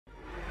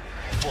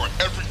For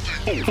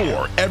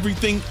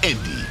everything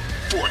Indy.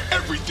 For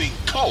everything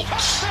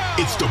Colts.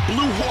 It's the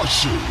Blue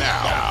Horseshoe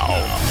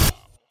now.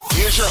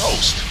 Here's your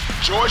host,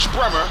 George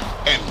Bremer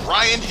and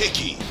Ryan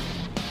Hickey.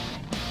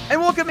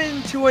 And welcome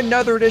into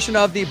another edition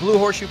of the Blue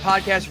Horseshoe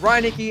Podcast.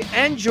 Ryan Hickey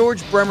and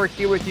George Bremer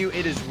here with you.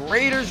 It is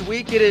Raiders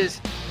week. It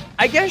is,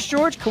 I guess,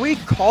 George, can we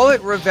call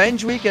it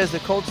revenge week as the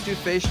Colts do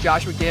face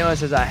Josh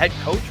McDaniels as a head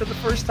coach for the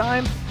first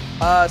time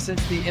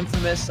since the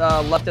infamous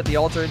left at the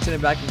altar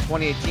incident back in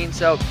 2018.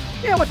 So,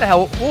 yeah, what the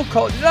hell? We'll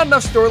call it. There's not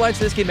enough storylines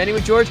for this game anyway,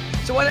 George.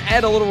 So why not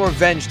add a little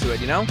revenge to it,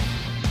 you know?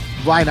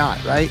 Why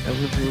not, right? A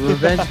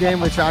revenge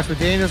game with Josh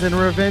McDaniels and a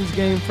revenge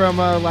game from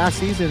last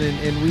season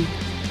in week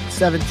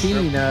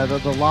 17,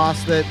 the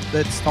loss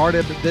that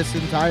started this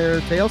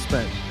entire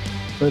tailspin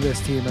for this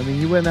team. I mean,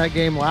 you win that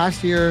game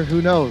last year,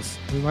 who knows?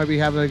 We might be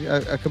having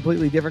a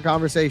completely different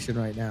conversation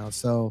right now.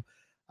 So,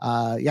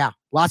 yeah,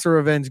 lots of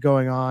revenge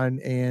going on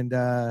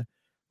and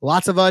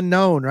lots of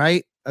unknown,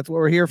 right? That's what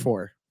we're here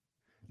for.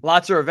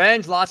 Lots of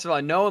revenge, lots of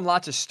unknown,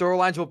 lots of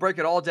storylines. We'll break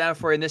it all down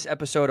for you in this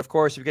episode. Of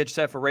course, we get you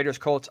set for Raiders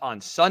Colts on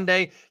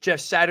Sunday.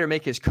 Jeff Saturday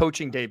make his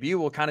coaching debut.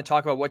 We'll kind of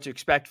talk about what to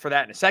expect for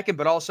that in a second,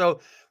 but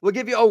also we'll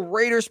give you a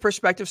Raiders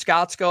perspective.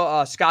 Scott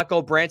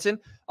Goldbranson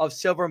of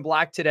Silver and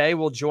Black Today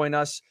will join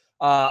us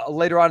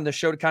later on in the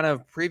show to kind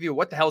of preview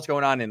what the hell's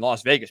going on in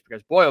Las Vegas,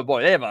 because boy, oh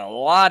boy, they have a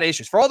lot of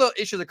issues. For all the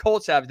issues the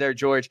Colts have there,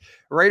 George,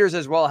 Raiders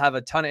as well have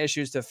a ton of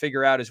issues to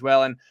figure out as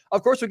well. And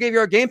of course, we gave you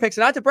our game picks,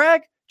 and not to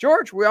brag,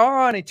 George, we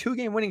are on a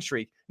 2-game winning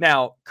streak.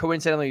 Now,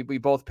 coincidentally, we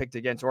both picked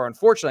against, or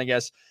unfortunately, I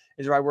guess,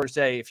 is the right word to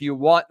say, if you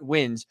want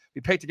wins,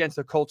 we picked against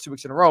the Colts 2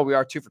 weeks in a row. We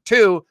are 2 for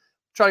 2.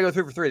 Try to go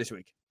 3 for 3 this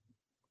week.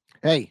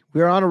 Hey,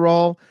 we're on a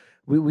roll.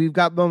 We've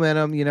got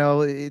momentum. You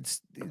know,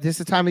 this is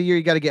the time of year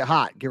you got to get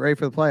hot, get ready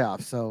for the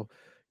playoffs. So,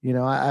 you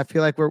know, I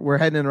feel like we're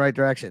heading in the right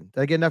direction.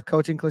 Did I get enough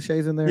coaching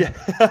cliches in there?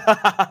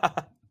 Yeah.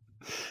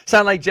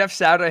 Sound like Jeff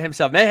Saturday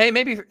himself. Hey,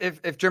 maybe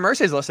if Jim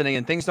Irsay's listening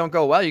and things don't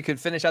go well, you could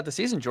finish out the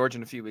season, George,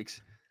 in a few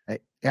weeks. Hey,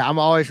 yeah, I'm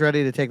always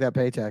ready to take that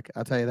paycheck.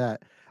 I'll tell you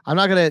that. I'm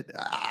not even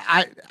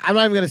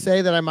gonna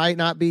say that I might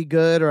not be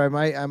good or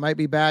I might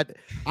be bad.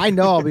 I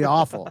know I'll be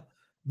awful,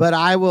 but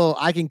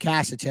I can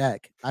cash a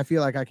check. I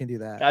feel like I can do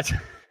that.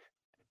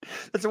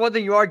 That's the one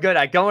thing you are good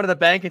at, going to the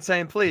bank and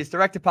saying, please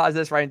direct deposit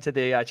this right into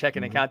the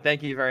checking account.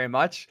 Thank you very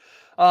much.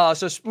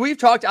 So we've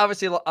talked,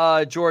 obviously,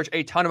 George,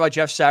 a ton about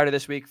Jeff Saturday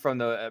this week, from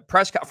the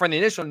from the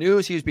initial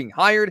news he was being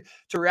hired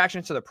to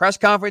reactions to the press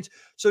conference.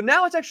 So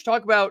now let's actually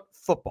talk about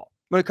football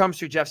when it comes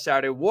to Jeff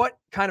Saturday, what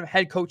kind of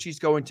head coach he's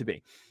going to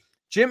be.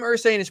 Jim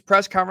Irsay in his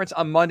press conference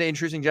on Monday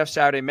introducing Jeff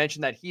Saturday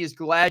mentioned that he is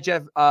glad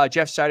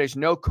Jeff Saturday has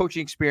no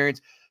coaching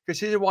experience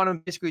because he didn't want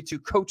him basically to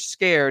coach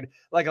scared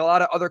like a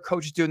lot of other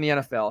coaches do in the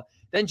NFL.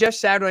 Then Jeff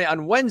Saturday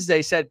on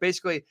Wednesday said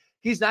basically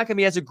he's not going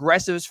to be as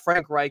aggressive as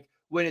Frank Reich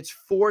when it's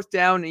 4th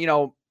down, you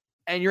know,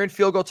 and you're in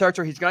field goal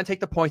territory. He's going to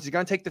take the points. He's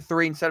going to take the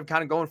 3 instead of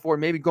kind of going for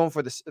maybe going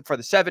for the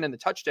 7 and the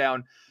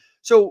touchdown.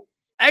 So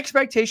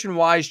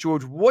expectation-wise,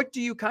 George, what do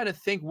you kind of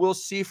think we'll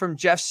see from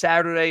Jeff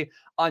Saturday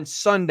on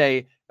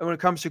Sunday and when it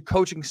comes to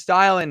coaching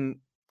style and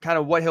kind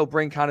of what he'll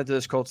bring kind of to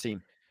this Colts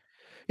team?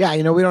 Yeah,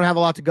 you know, we don't have a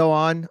lot to go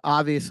on,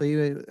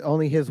 obviously,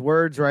 only his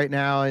words right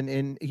now.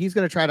 And he's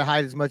going to try to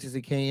hide as much as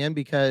he can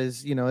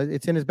because, you know,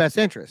 it's in his best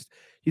interest.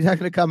 He's not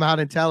going to come out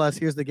and tell us,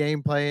 here's the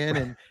game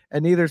plan,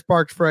 and neither is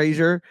Parks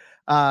Frazier.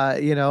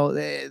 You know,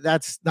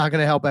 that's not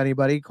going to help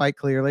anybody, quite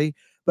clearly.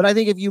 But I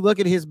think if you look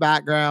at his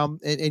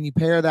background and you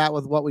pair that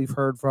with what we've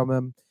heard from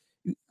him,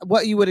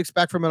 what you would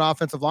expect from an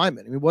offensive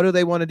lineman. I mean, what do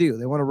they want to do?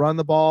 They want to run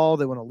the ball.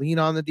 They want to lean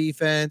on the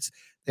defense.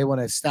 They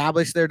want to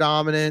establish their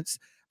dominance.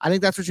 I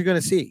think that's what you're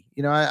going to see.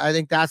 You know, I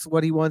think that's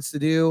what he wants to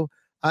do.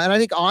 And I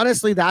think,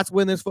 honestly, that's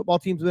when this football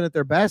team's been at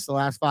their best the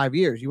last 5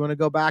 years. You want to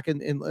go back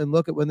and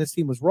look at when this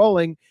team was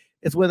rolling.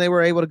 It's when they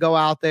were able to go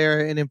out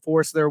there and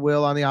enforce their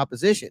will on the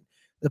opposition.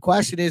 The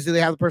question is, do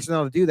they have the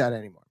personnel to do that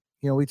anymore?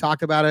 You know, we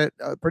talked about it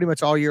pretty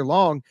much all year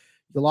long.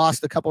 You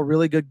lost a couple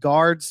really good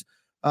guards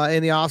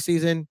in the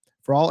offseason.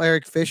 For all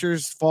Eric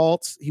Fisher's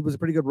faults, he was a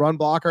pretty good run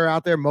blocker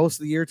out there most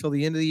of the year till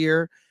the end of the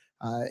year.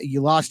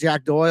 You lost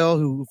Jack Doyle,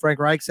 who Frank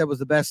Reich said was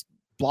the best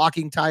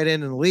blocking tight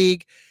end in the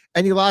league.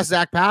 And you lost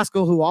Zach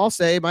Pascal, who I'll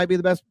say might be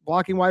the best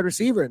blocking wide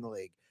receiver in the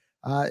league.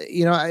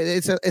 You know,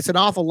 it's an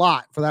awful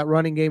lot for that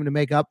running game to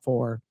make up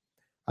for.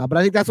 But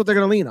I think that's what they're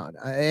going to lean on.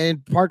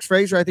 And Parks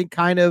Frazier, I think,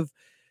 kind of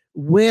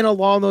went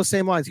along those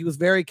same lines. He was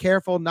very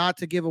careful not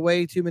to give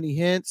away too many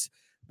hints.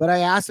 But I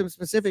asked him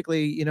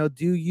specifically, you know,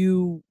 do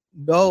you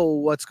know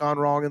what's gone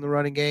wrong in the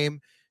running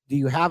game? Do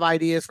you have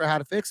ideas for how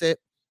to fix it?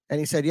 And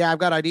he said, yeah, I've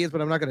got ideas,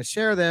 but I'm not going to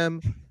share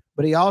them.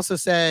 But he also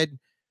said,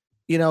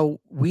 you know,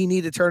 we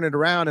need to turn it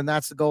around, and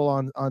that's the goal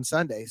on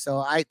Sunday. So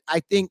I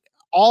think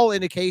all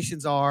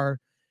indications are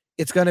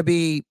it's going to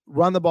be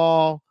run the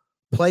ball,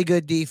 play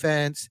good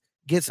defense,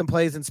 get some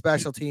plays in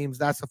special teams.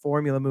 That's the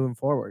formula moving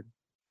forward.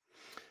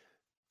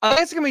 I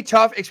think it's going to be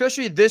tough,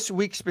 especially this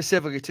week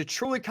specifically, to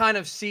truly kind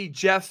of see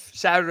Jeff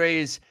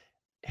Saturday's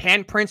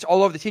handprints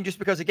all over the team, just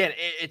because, again,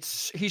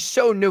 he's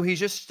so new. He's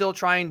just still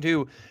trying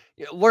to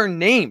learn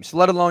names,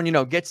 let alone,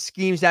 get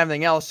schemes and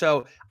everything else.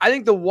 So I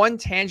think the one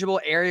tangible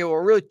area,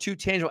 or really two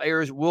tangible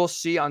areas we'll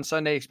see on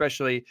Sunday,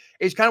 especially,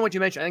 is kind of what you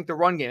mentioned. I think the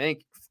run game. I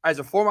think as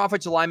a former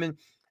offensive lineman,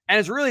 and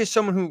as really as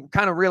someone who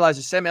kind of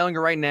realizes Sam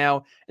Ehlinger right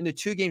now in the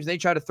two games they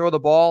try to throw the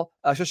ball,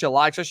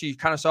 especially you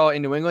kind of saw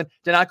in New England,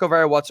 did not go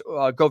very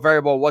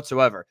well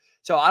whatsoever.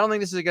 So I don't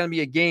think this is going to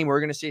be a game where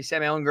we're going to see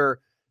Sam Ehlinger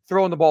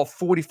throwing the ball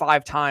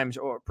 45 times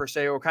or per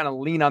se, or kind of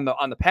lean on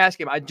the pass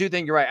game. I do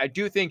think you're right. I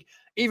do think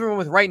even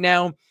with right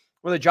now,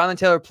 whether Jonathan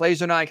Taylor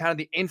plays or not, kind of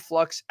the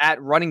influx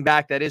at running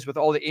back that is with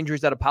all the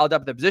injuries that have piled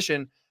up at the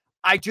position,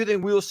 I do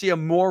think we will see a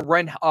more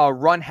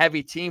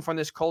run-heavy team from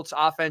this Colts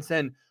offense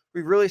than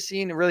we've really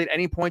seen at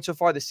any point so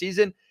far this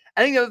season.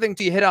 I think the other thing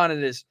to hit on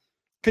it is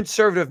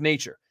conservative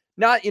nature.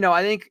 Not,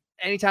 I think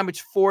anytime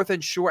it's 4th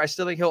and short, I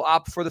still think he'll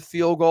opt for the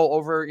field goal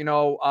over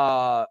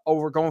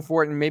going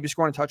for it and maybe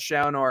scoring a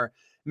touchdown, or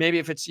maybe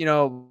if it's,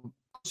 to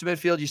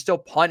midfield, you still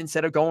punt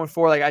instead of going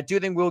for it. I do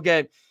think we'll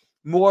get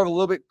more of a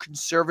little bit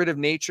conservative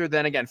nature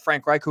than, again,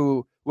 Frank Reich,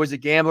 who was a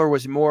gambler,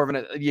 was more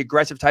of the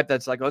aggressive type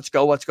that's like, let's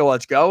go.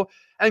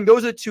 And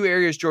those are the two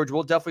areas, George,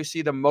 we'll definitely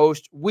see the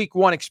most week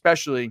 1,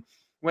 especially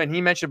when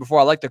he mentioned before.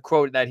 I like the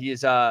quote that he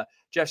is,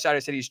 Jeff Saturday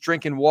said he's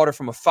drinking water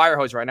from a fire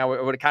hose right now.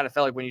 It would have kind of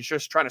felt like when he's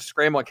just trying to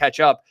scramble and catch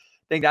up.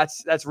 I think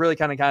that's really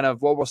kind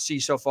of what we'll see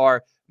so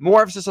far.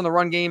 More emphasis on the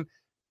run game.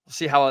 We'll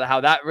see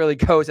how that really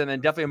goes. And then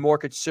definitely a more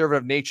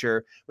conservative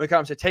nature when it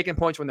comes to taking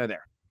points when they're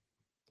there.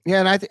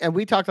 Yeah, and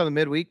we talked on the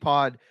midweek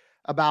pod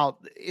about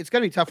it's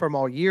going to be tough for them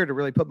all year to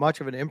really put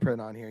much of an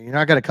imprint on here. You're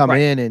not going to come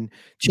in and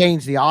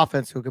change the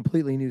offense to a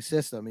completely new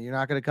system. And you're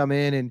not going to come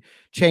in and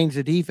change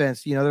the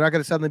defense. They're not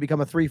going to suddenly become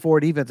a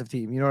 3-4 defensive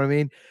team. You know what I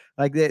mean?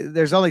 Like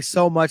there's only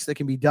so much that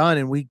can be done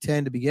in week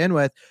 10 to begin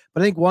with.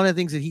 But I think one of the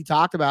things that he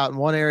talked about, and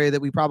one area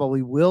that we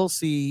probably will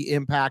see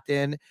impact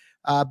in,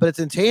 but it's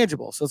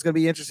intangible. So it's going to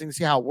be interesting to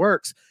see how it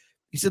works.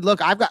 He said,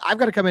 look, I've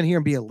got to come in here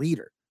and be a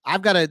leader.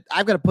 I've got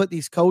to put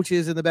these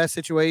coaches in the best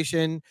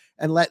situation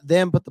and let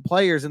them put the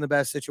players in the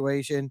best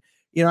situation.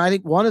 I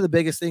think one of the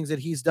biggest things that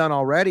he's done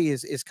already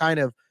is kind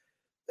of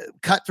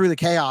cut through the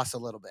chaos a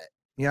little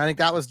bit. I think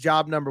that was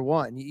job number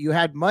 1. You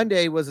had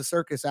Monday was a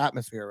circus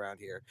atmosphere around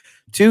here.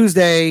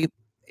 Tuesday,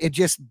 it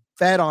just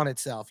fed on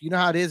itself. You know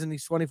how it is in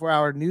these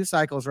 24-hour news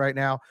cycles right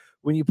now.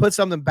 When you put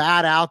something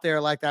bad out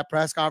there like that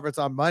press conference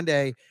on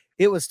Monday,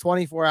 it was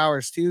 24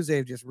 hours Tuesday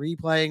of just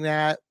replaying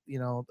that,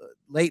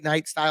 late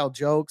night style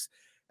jokes.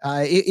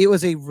 It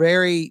was a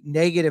very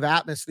negative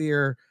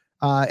atmosphere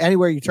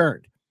anywhere you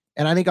turned.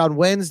 And I think on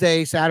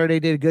Wednesday, Saturday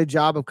did a good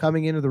job of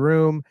coming into the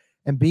room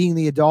and being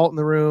the adult in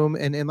the room.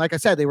 And like I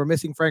said, they were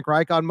missing Frank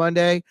Reich on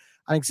Monday.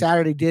 I think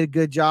Saturday did a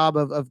good job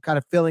of kind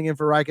of filling in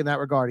for Reich in that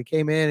regard. He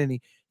came in and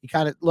he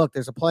kind of, look,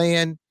 there's a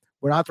plan.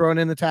 We're not throwing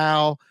in the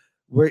towel.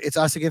 It's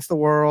us against the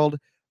world.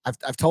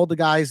 I've told the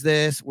guys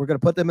this. We're going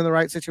to put them in the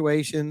right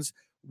situations.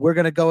 We're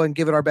going to go and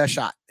give it our best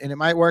shot. And it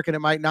might work and it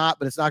might not,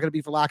 but it's not going to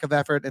be for lack of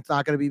effort. It's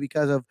not going to be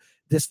because of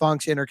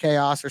dysfunction or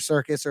chaos or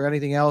circus or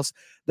anything else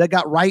that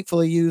got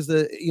rightfully used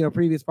the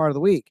previous part of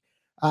the week.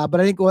 But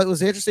I think what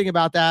was interesting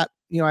about that,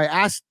 I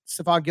asked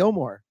Stephon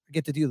Gilmore, I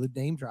get to do the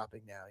name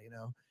dropping now,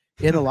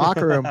 in the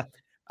locker room.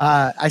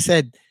 I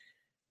said,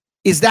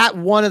 is that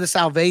one of the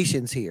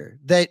salvations here?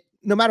 That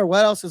no matter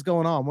what else is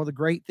going on, one of the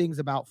great things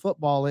about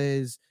football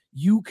is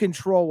you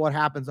control what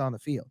happens on the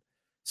field.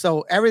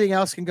 So everything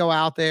else can go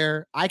out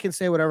there. I can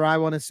say whatever I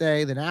want to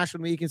say. The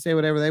national media can say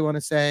whatever they want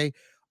to say.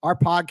 Our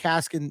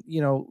podcast can,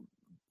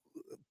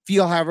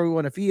 feel however we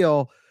want to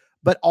feel.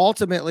 But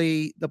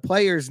ultimately, the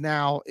players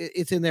now,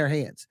 it's in their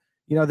hands.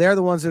 They're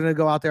the ones that are going to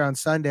go out there on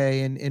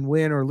Sunday and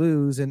win or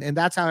lose. And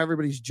that's how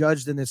everybody's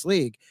judged in this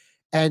league.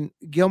 And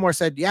Gilmore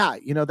said, yeah,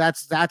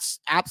 that's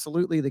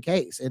absolutely the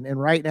case.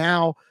 And right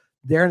now,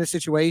 they're in a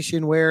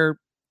situation where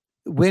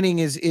winning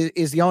is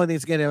the only thing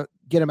that's going to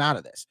get them out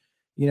of this.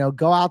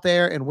 Go out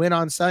there and win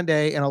on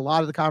Sunday, and a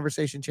lot of the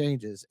conversation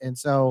changes. And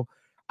so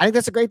I think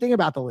that's a great thing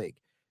about the league.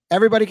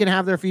 Everybody can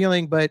have their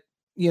feeling, but,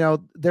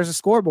 there's a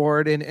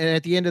scoreboard, and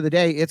at the end of the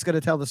day, it's going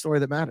to tell the story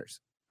that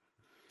matters.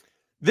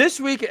 This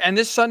week and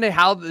this Sunday,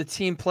 how the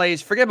team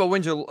plays, forget about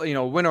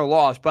win or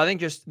loss, but I think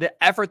just the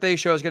effort they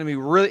show is going to be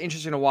really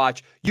interesting to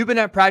watch. You've been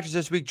at practice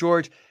this week,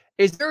 George.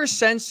 Is there a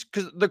sense,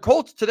 because the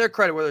Colts, to their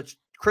credit, whether it's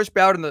Chris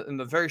Ballard in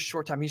the very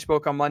short time he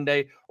spoke on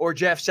Monday, or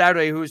Jeff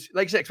Saturday, who's,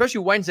 like I said,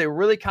 especially Wednesday,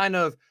 really kind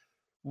of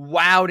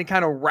wowed and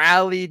kind of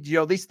rallied,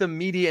 at least the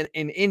media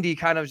in Indy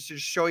kind of to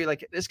show you,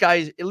 like, this guy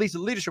is, at least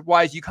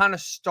leadership-wise, you kind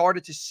of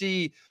started to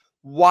see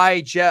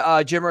why Jim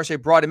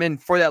Irsay brought him in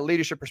for that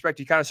leadership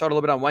perspective. You kind of saw it a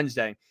little bit on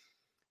Wednesday.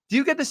 Do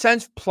you get the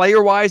sense,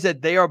 player-wise,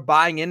 that they are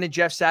buying into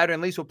Jeff Saturday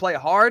and at least will play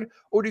hard?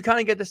 Or do you kind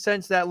of get the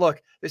sense that,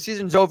 look, the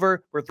season's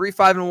over, we're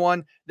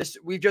 3-5-1,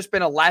 we've just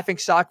been a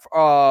laughingstock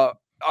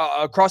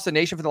across the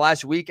nation for the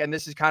last week, and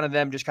this is kind of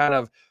them just kind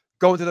of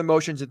going through the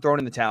motions and throwing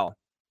in the towel?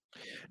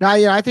 Now,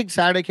 I think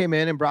Saturday came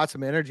in and brought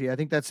some energy. I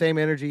think that same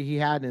energy he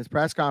had in his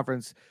press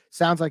conference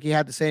sounds like he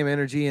had the same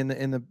energy in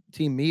the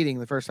team meeting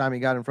the first time he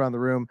got in front of the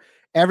room.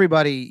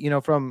 Everybody,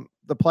 from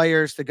the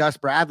players to Gus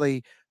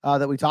Bradley,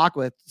 that we talked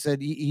with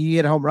said he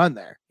hit a home run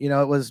there. You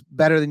know, it was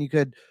better than you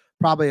could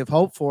probably have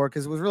hoped for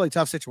because it was a really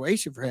tough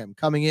situation for him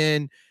coming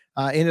in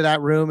into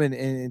that room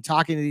and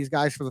talking to these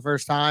guys for the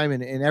first time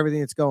and everything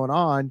that's going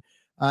on.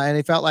 And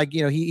it felt like,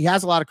 you know, he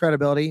has a lot of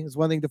credibility. It's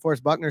one thing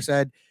DeForest Buckner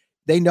said.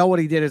 They know what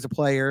he did as a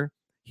player.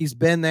 He's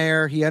been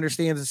there. He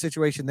understands the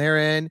situation they're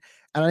in.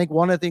 And I think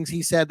one of the things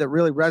he said that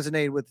really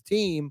resonated with the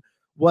team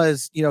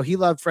was, you know, he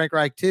loved Frank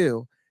Reich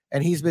too.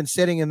 And he's been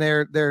sitting in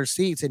their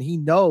seats, and he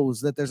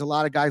knows that there's a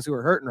lot of guys who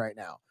are hurting right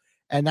now.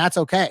 And that's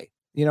okay.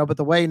 You know, but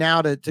the way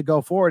now to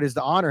go forward is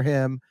to honor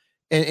him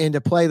and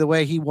to play the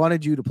way he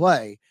wanted you to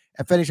play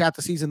and finish out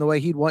the season the way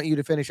he'd want you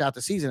to finish out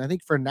the season. I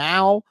think for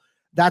now,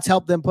 that's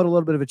helped them put a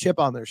little bit of a chip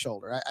on their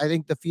shoulder. I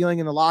think the feeling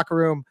in the locker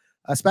room,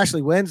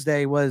 especially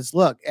Wednesday, was,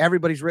 look,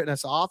 everybody's written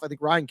us off. I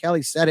think Ryan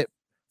Kelly said it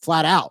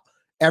flat out.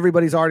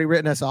 Everybody's already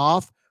written us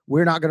off.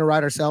 We're not going to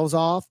write ourselves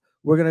off.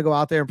 We're going to go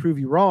out there and prove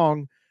you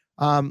wrong.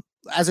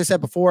 As I said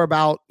before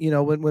about, you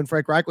know, when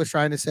Frank Reich was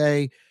trying to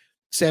say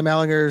Sam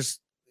Ehlinger's,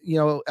 you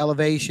know,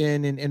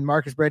 elevation and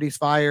Marcus Brady's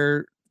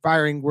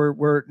firing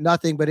were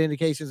nothing but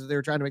indications that they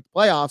were trying to make the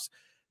playoffs.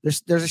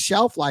 There's a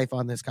shelf life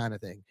on this kind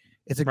of thing.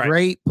 It's a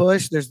great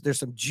push. There's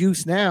some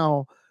juice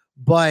now,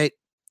 but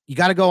you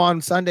got to go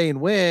on Sunday and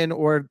win.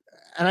 And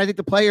I think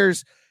the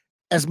players,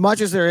 as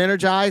much as they're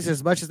energized,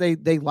 as much as they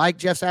like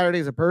Jeff Saturday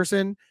as a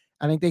person,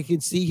 I think they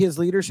can see his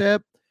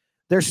leadership.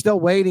 They're still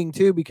waiting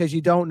too, because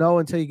you don't know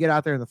until you get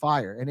out there in the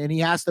fire. And he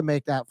has to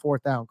make that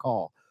 4th down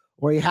call,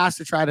 or he has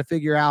to try to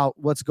figure out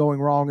what's going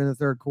wrong in the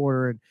third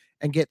quarter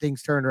and get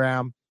things turned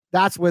around.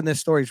 That's when this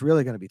story is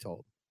really going to be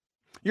told.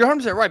 You're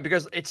 100% right,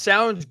 because it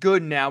sounds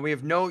good now. We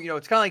have no, you know,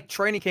 it's kind of like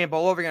training camp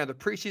all over again, the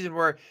preseason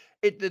where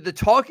the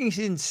talking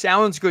season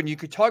sounds good. And you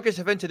could talk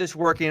yourself into this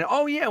working. And,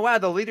 oh, yeah, wow,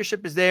 the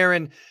leadership is there.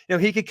 And, you know,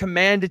 he could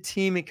command a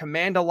team and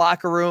command a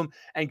locker room,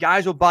 and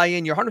guys will buy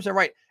in. You're 100%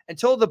 right.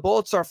 Until the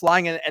bullets are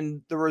flying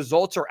and the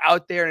results are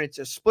out there and it's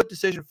a split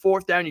decision,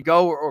 4th down, you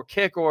go or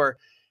kick, or,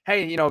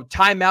 hey, you know,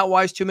 timeout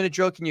wise, 2-minute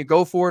drill, can you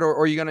go for it?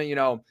 Or you're going to, you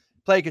know,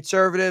 play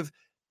conservative.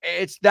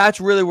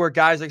 That's really where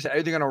guys, like I said, are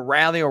either going to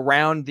rally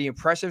around the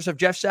impressiveness of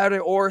Jeff Saturday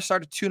or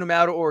start to tune him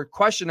out or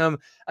question him.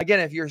 Again,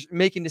 if you're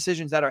making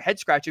decisions that are head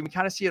scratching, we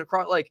kind of see it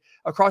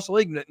across the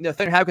league. The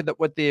thing happened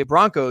with the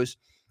Broncos,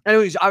 I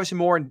know he's obviously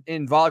more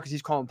involved because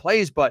he's calling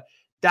plays, but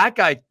that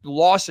guy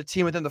lost a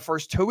team within the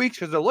first 2 weeks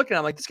because they're looking at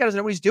him like, this guy doesn't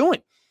know what he's doing.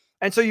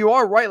 And so you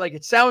are right. Like,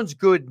 it sounds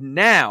good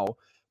now,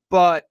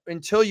 but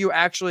until you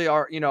actually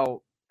are, you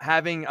know,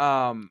 having,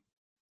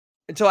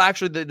 until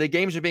actually the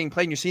games are being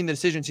played and you're seeing the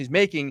decisions he's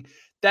making,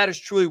 that is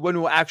truly when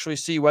we'll actually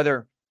see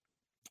whether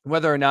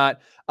or not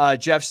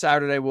Jeff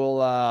Saturday will,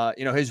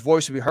 you know, his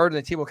voice will be heard and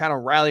the team will kind of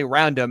rally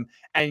around him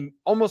and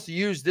almost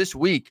use this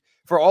week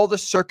for all the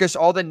circus,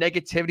 all the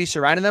negativity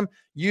surrounding them,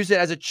 use it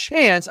as a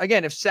chance.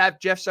 Again, if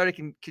Jeff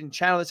Saturday can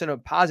channel this in a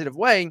positive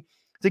way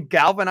to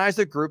galvanize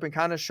the group and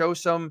kind of show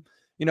some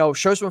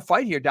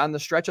fight here down the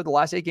stretch of the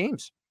last 8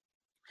 games.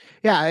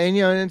 Yeah. And,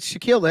 you know, and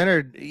Shaquille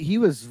Leonard, he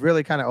was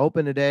really kind of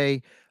open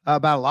today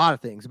about a lot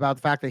of things, about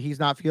the fact that he's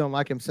not feeling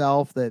like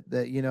himself,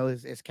 that you know,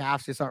 his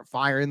calves just aren't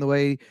firing the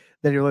way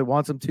that he really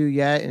wants them to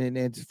yet. And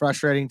it's a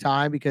frustrating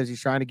time because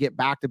he's trying to get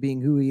back to being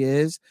who he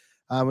is.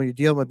 When you're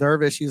dealing with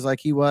nerve issues like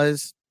he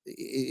was,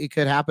 it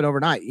could happen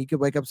overnight. He could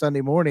wake up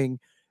Sunday morning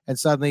and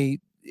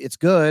suddenly it's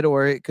good,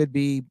 or it could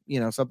be, you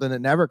know, something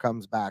that never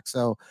comes back.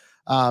 So,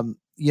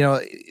 you know,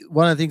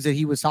 one of the things that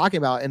he was talking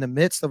about in the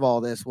midst of all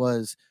this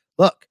was,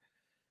 look,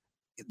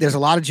 there's a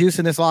lot of juice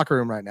in this locker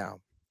room right now.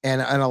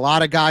 And a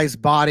lot of guys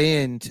bought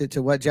in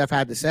to what Jeff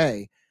had to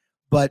say,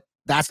 but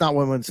that's not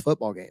what wins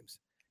football games.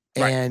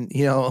 Right. And,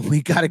 you know,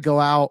 we got to go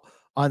out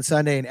on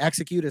Sunday and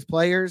execute as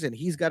players, and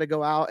he's got to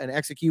go out and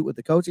execute with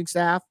the coaching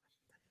staff.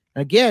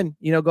 And again,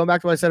 you know, going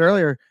back to what I said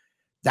earlier,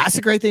 that's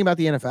the great thing about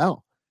the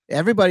NFL.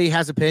 Everybody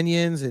has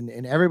opinions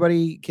and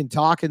everybody can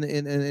talk in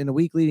the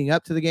week leading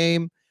up to the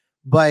game.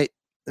 But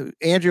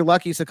Andrew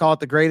Luck used to call it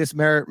the greatest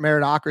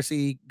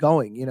meritocracy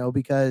going, you know,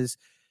 because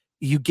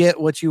you get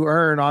what you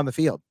earn on the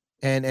field.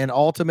 And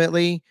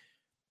ultimately,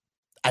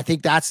 I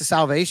think that's the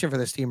salvation for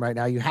this team right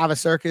now. You have a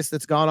circus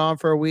that's gone on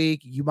for a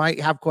week. You might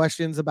have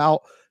questions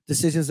about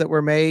decisions that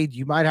were made.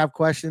 You might have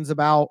questions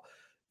about,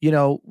 you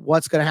know,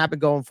 what's going to happen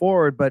going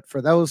forward. But for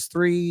those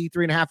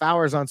 3.5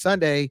 hours on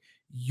Sunday,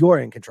 you're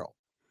in control.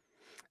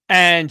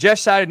 And Jeff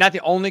Saturday, not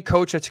the only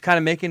coach that's kind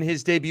of making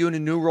his debut in a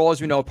new role.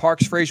 As we know,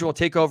 Parks Frazier will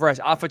take over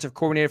as offensive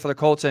coordinator for the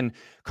Colts and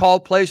call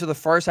plays for the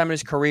first time in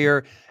his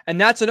career.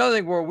 And that's another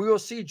thing where we will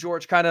see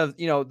George kind of,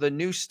 you know, the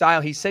new style.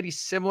 He said he's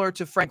similar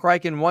to Frank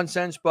Reich in one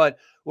sense, but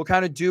will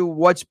kind of do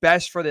what's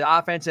best for the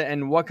offense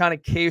and what kind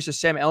of caters to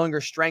Sam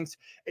Ehlinger's strengths.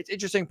 It's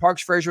interesting.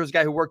 Parks Frazier was a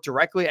guy who worked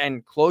directly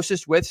and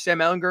closest with Sam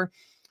Ehlinger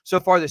so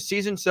far this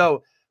season.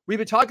 So we've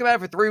been talking about it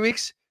for 3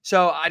 weeks.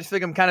 So I just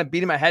think I'm kind of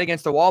beating my head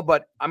against the wall,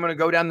 but I'm going to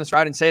go down this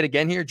route and say it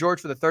again here, George,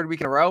 for the 3rd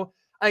week in a row.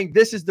 I think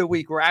this is the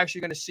week we're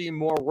actually going to see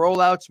more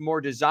rollouts, more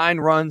design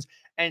runs,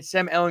 and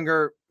Sam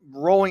Ehlinger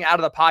rolling out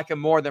of the pocket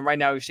more than right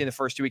now we've seen the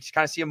first 2 weeks. You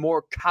kind of see a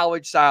more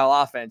college-style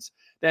offense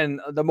than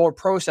the more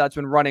pro style that's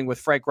been running with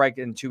Frank Reich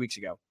 2 weeks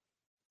ago.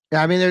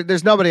 Yeah, I mean,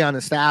 there's nobody on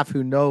the staff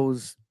who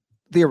knows.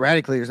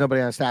 Theoretically, there's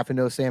nobody on the staff who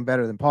knows Sam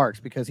better than Parks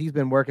because he's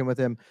been working with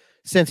him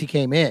since he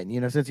came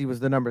in. Since he was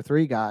the number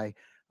 3 guy,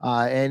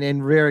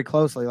 and very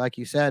closely, like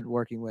you said,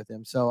 working with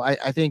him. So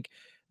I think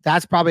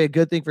that's probably a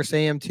good thing for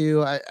Sam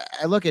too. I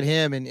look at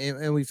him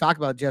and we've talked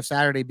about Jeff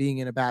Saturday being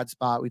in a bad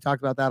spot. We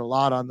talked about that a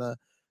lot on the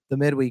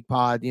midweek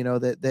pod.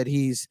 That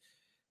he's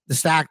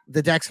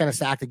the deck's kind of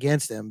stacked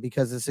against him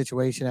because of the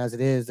situation as it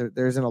is.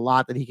 There isn't a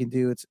lot that he can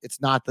do.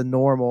 It's not the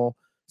normal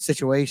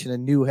situation a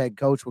new head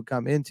coach would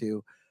come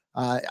into.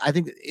 I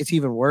think it's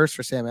even worse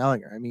for Sam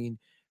Ehlinger. I mean,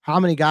 how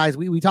many guys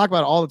we talk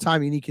about all the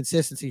time? You need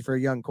consistency for a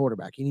young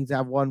quarterback. He needs to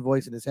have one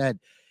voice in his head.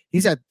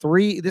 He's had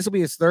 3. This will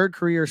be his 3rd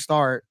career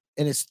start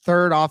and his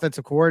 3rd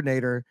offensive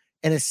coordinator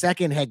and his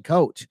 2nd head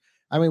coach.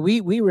 I mean,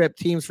 we rip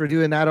teams for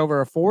doing that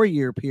over a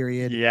 4-year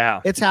period.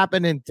 Yeah, it's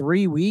happened in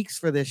 3 weeks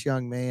for this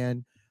young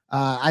man.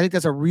 I think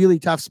that's a really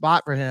tough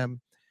spot for him.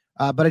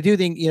 But I do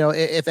think,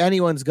 if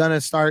anyone's going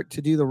to start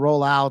to do the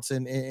rollouts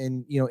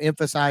and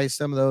emphasize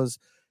some of those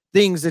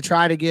things to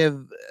try to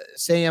give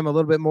Sam a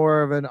little bit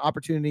more of an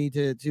opportunity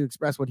to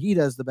express what he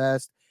does the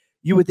best,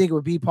 you would think it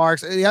would be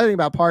Parks. The other thing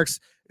about Parks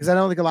is I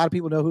don't think a lot of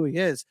people know who he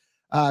is.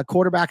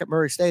 Quarterback at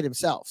Murray State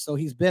himself. So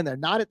he's been there,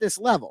 not at this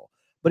level,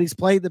 but he's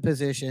played the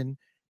position.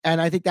 And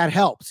I think that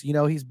helps.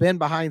 He's been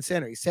behind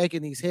center. He's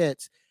taken these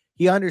hits.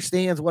 He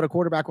understands what a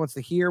quarterback wants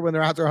to hear when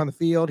they're out there on the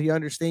field. He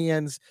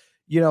understands,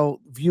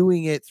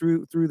 viewing it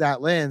through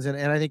that lens. And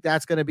I think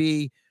that's going to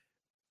be,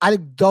 I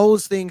think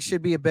those things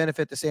should be a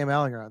benefit to Sam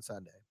Ehlinger on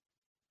Sunday.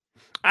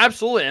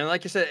 Absolutely. And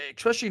like you said,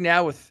 especially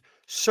now with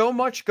so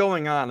much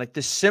going on, like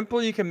the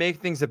simpler you can make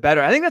things, the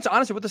better. I think that's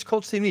honestly what this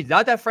Colts team needs.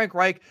 Not that Frank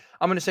Reich,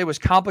 I'm going to say, was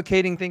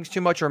complicating things too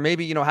much or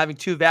maybe, having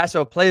too vast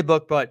of a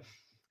playbook, but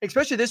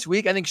especially this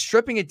week, I think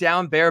stripping it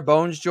down bare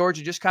bones, George,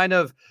 and just kind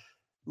of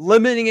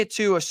limiting it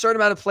to a certain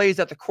amount of plays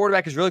that the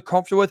quarterback is really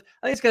comfortable with.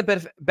 I think it's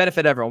going to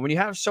benefit everyone. When you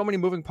have so many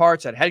moving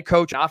parts at head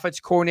coach and offense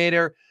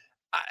coordinator,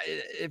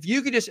 if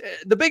you could just,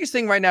 the biggest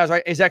thing right now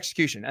is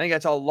execution. I think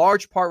that's a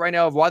large part right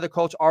now of why the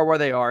Colts are where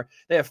they are.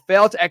 They have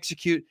failed to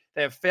execute.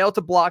 They have failed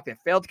to block. They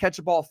have failed to catch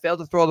the ball, failed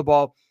to throw the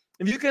ball.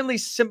 If you can at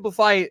least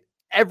simplify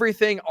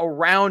everything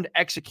around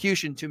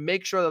execution to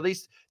make sure that at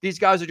least these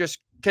guys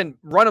can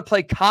run a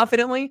play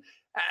confidently,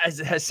 as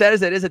sad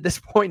as it is at this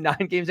point, 9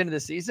 games into the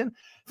season,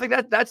 I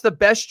think that's the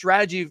best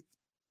strategy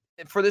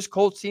for this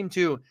Colts team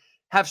to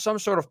have some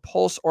sort of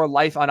pulse or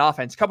life on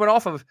offense. Coming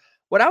off of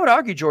what I would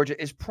argue,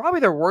 Georgia, is probably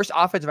their worst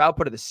offensive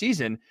output of the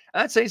season.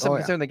 And I'd say something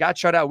considering they got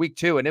shut out week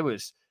 2, and it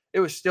was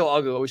still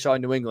ugly what we saw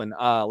in New England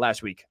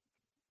last week.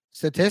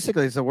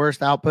 Statistically, it's the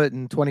worst output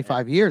in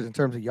 25 years in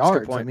terms of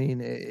yards. I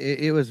mean,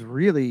 it was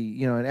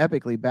really, an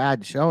epically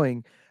bad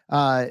showing.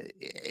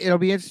 It'll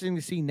be interesting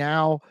to see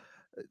now.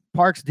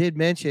 Parks did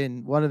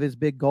mention one of his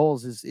big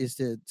goals is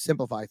to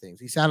simplify things.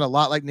 He sounded a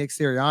lot like Nick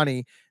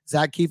Sirianni.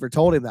 Zach Kiefer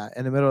told him that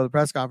in the middle of the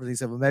press conference. He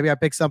said, well, maybe I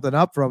picked something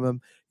up from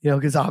him,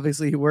 because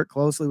obviously he worked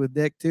closely with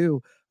Nick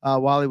too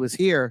while he was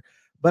here.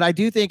 But I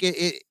do think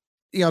it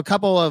a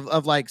couple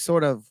of like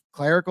sort of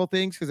clerical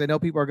things, because I know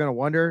people are going to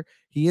wonder.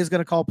 He is going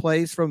to call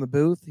plays from the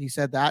booth. He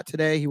said that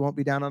today. He won't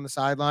be down on the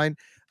sideline.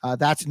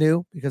 That's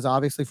new because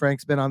obviously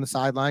Frank's been on the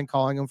sideline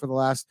calling him for the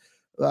last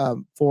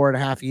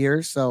 4.5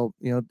 years. So,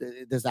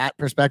 does that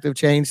perspective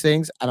change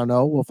things? I don't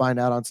know. We'll find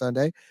out on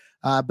Sunday.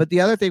 But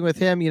the other thing with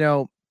him,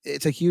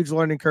 it's a huge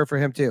learning curve for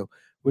him too.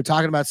 We're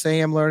talking about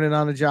Sam learning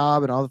on the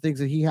job and all the things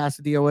that he has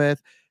to deal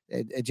with.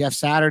 Jeff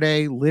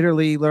Saturday,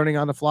 literally learning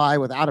on the fly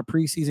without a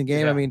preseason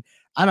game. Yeah. I mean,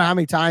 I don't know how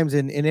many times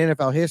in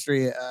NFL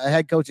history a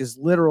head coach's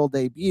literal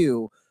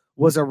debut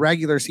was a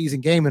regular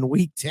season game in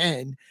week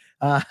 10,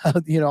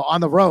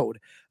 on the road.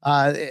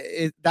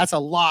 That's a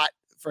lot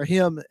for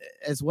him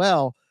as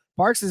well.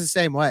 Parks is the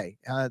same way.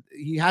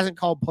 He hasn't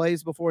called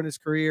plays before in his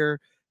career.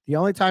 The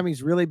only time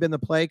he's really been the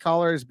play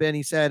caller has been,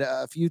 he said,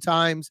 a few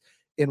times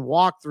in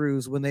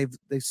walkthroughs when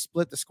they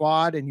split the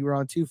squad and you were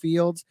on 2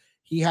 fields.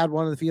 He had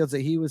one of the fields that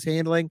he was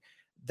handling.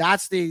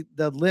 That's the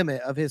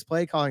limit of his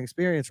play calling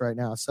experience right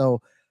now.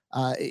 So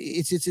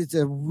it's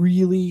a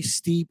really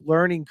steep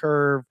learning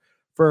curve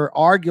for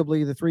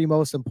arguably the 3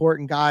 most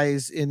important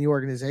guys in the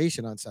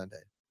organization on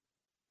Sunday.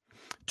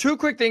 2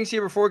 quick things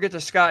here before we get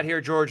to Scott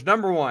here, George.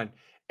 Number 1,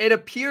 it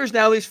appears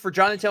now, at least for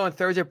Jonathan Taylor on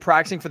Thursday,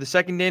 practicing for the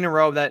 2nd day in a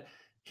row, that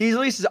he's at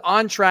least is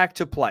on track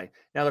to play.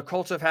 Now, the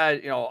Colts have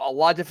had, a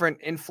lot of different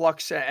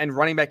influx and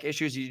running back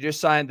issues.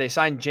 They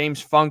signed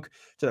James Funk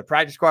to the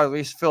practice squad, at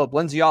least Philip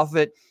Lindsay off of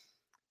it.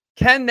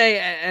 Can they,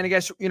 and I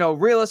guess,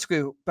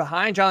 realistically,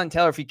 behind Jonathan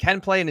Taylor, if he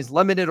can play and is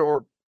limited,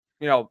 or,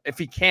 if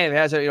he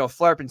has a,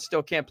 flare up and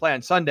still can't play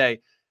on Sunday,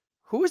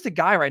 who is the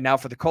guy right now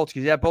for the Colts?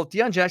 Because you have both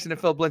Deion Jackson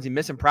and Philip Lindsay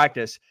missing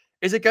practice.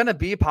 Is it going to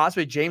be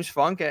possibly James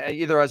Funk,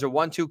 either as a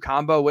 1-2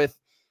 combo with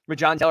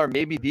John Taylor,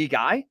 maybe the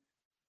guy?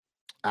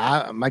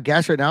 My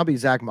guess right now would be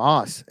Zach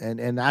Moss,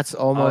 and that's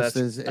almost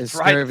as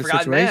scary of a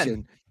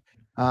situation.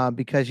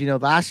 Because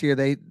last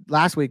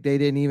week they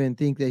didn't even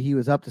think that he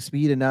was up to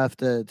speed enough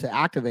to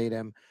activate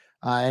him,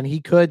 and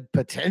he could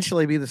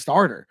potentially be the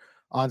starter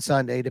on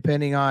Sunday,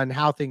 depending on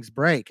how things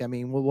break. I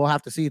mean, we'll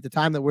have to see. At the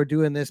time that we're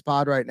doing this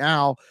pod right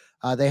now,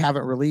 they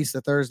haven't released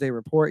the Thursday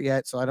report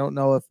yet, so I don't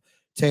know if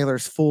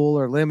Taylor's full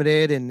or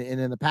limited. And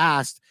in the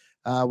past,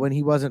 when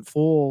he wasn't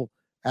full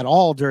at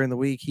all during the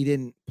week, he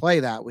didn't play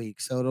that week.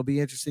 So it'll be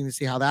interesting to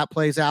see how that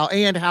plays out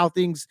and how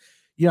things,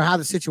 how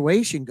the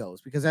situation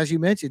goes. Because as you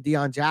mentioned,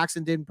 Deion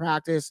Jackson didn't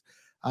practice.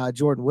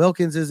 Jordan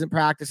Wilkins isn't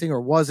practicing,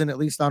 or wasn't, at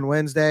least on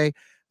Wednesday.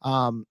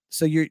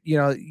 So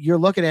you're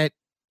looking at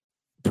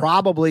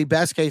probably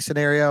best case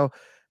scenario,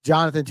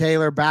 Jonathan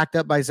Taylor backed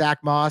up by Zach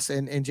Moss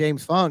and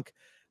James Funk.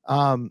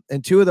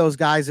 And two of those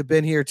guys have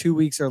been here 2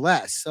 weeks or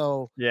less.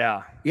 So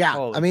yeah.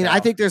 Holy I mean, cow. I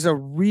think there's a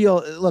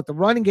real look. The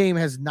running game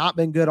has not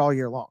been good all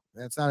year long.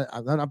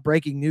 I'm not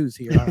breaking news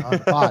here on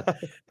the pod.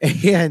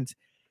 And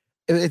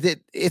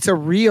it's a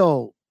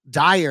real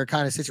dire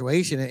kind of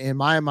situation in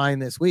my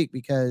mind this week,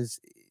 because,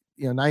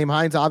 Nyheim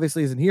Hines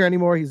obviously isn't here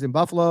anymore. He's in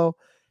Buffalo.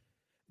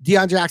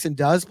 Deion Jackson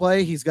does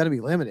play. He's going to be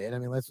limited. I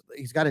mean,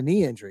 he's got a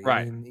knee injury.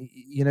 Right. I mean,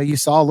 you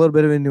saw a little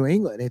bit of it in New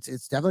England.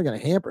 It's definitely going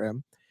to hamper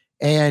him.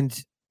 And,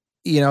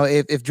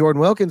 if Jordan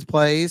Wilkins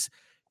plays,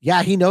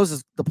 he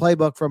knows the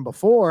playbook from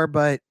before,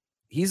 but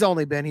he's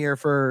only been here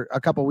for a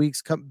couple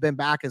weeks, been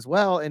back as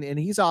well. And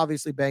he's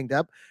obviously banged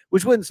up,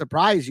 which wouldn't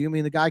surprise you. I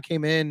mean, the guy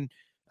came in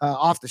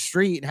off the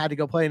street and had to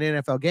go play an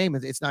NFL game.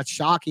 It's not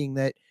shocking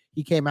that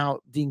he came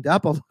out dinged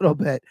up a little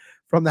bit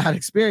from that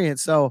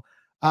experience. So,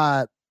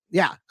 I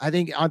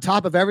think on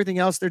top of everything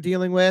else they're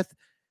dealing with,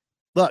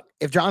 look,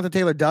 if Jonathan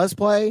Taylor does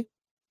play,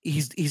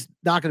 he's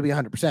not going to be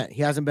 100%.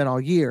 He hasn't been all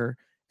year,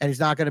 and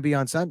he's not going to be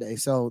on Sunday.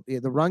 So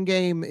the run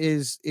game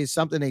is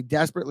something they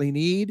desperately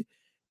need.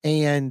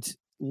 And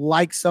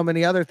like so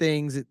many other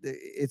things,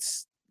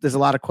 there's a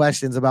lot of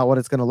questions about what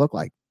it's going to look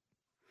like.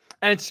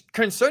 And it's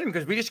concerning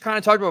because we just kind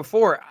of talked about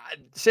before.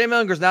 Sam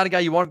Ehlinger's not a guy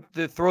you want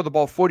to throw the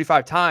ball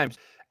 45 times.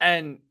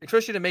 And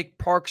especially to make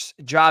Park's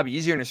job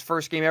easier in his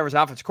first game ever as an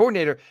offensive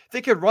coordinator, if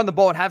they could run the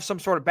ball and have some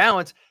sort of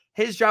balance,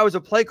 his job as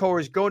a play caller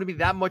is going to be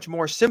that much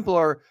more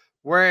simpler.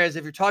 Whereas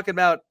if you're talking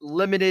about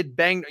limited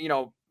bang,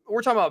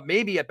 we're talking about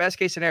maybe at best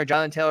case scenario,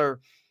 Jonathan Taylor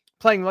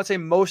playing, let's say,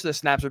 most of the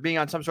snaps or being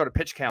on some sort of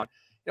pitch count.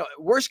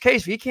 Worst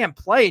case, if he can't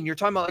play, and you're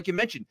talking about, like you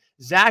mentioned,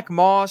 Zach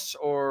Moss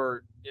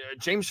or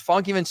James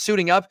Funk even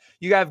suiting up,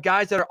 you have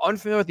guys that are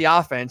unfamiliar with the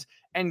offense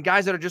and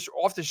guys that are just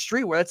off the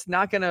street where that's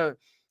not going to,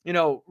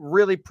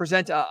 really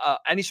present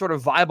any sort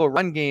of viable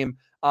run game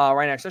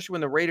right now, especially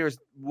when the Raiders,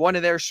 one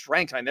of their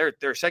strengths, I mean,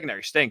 their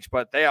secondary stinks,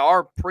 but they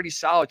are pretty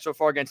solid so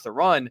far against the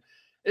run.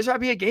 This might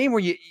be a game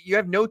where you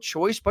have no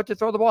choice but to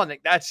throw the ball. And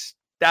that's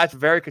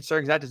very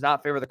concerning, because that does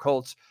not favor the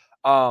Colts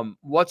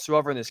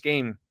whatsoever in this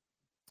game.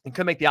 It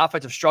could make the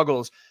offensive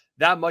struggles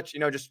that much,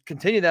 just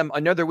continue them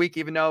another week,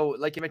 even though,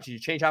 like you mentioned, you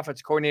change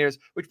offensive coordinators,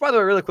 which, by the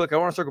way, really quick, I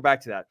want to circle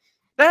back to that.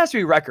 That has to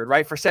be record,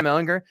 right, for Sam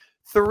Ehlinger.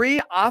 3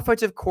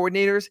 offensive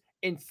coordinators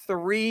in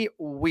 3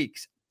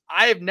 weeks.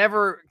 Can't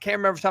remember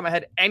the time I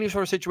had any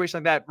sort of situation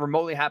like that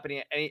remotely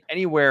happening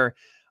anywhere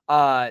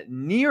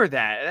near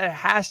that. That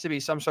has to be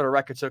some sort of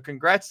record. So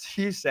congrats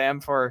to you, Sam,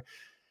 for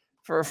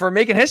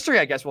making history,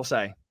 I guess we'll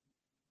say.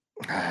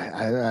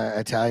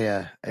 I tell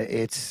you,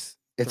 it's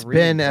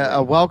been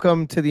a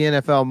welcome to the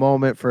NFL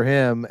moment for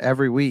him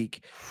every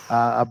week,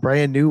 a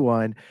brand new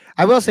one.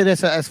 I will say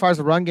this, as far as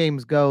the run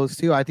games goes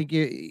too, I think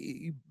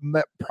you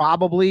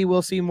probably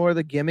will see more of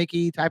the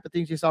gimmicky type of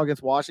things you saw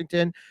against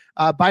Washington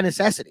by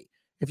necessity.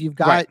 If you've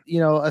got,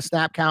 a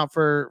snap count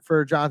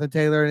for Jonathan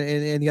Taylor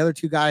and the other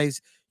 2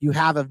 guys you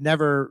have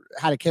never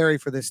had a carry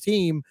for this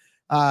team,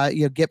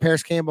 get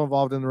Paris Campbell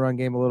involved in the run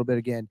game a little bit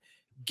again.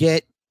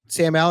 Get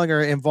Sam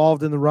Ehlinger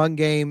involved in the run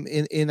game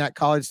in that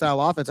college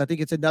style offense. I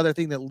think it's another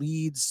thing that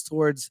leads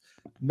towards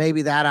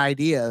maybe that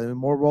idea, and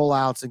more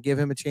rollouts, and give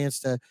him a chance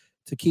to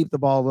keep the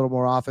ball a little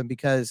more often,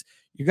 because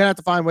you're going to have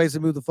to find ways to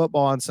move the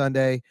football on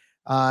Sunday.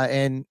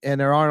 And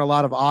there aren't a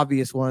lot of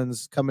obvious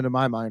ones coming to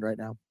my mind right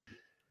now.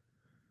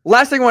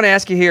 Last thing I want to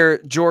ask you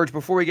here, George,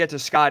 before we get to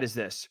Scott, is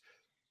this.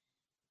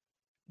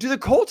 Do the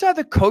Colts have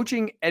the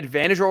coaching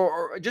advantage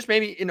or just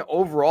maybe an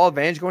overall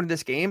advantage going to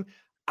this game?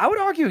 I would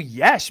argue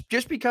yes,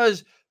 just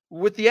because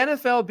with the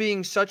NFL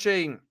being such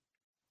a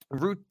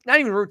not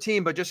even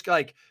routine, but just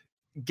like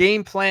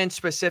game plan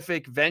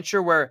specific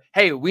venture where,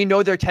 hey, we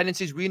know their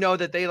tendencies. We know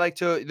that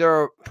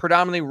they're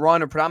predominantly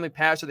run or predominantly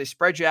pass, or they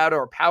spread you out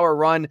or power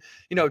run.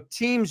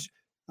 Teams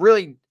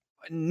really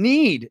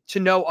need to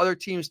know other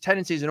teams'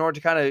 tendencies in order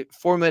to kind of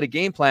formulate a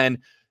game plan.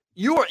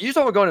 You're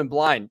talking about going in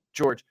blind,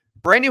 George.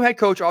 Brand new head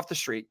coach off the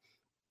street,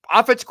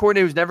 offensive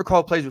coordinator who's never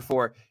called plays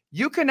before.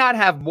 You cannot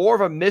have more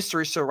of a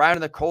mystery surrounding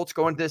the Colts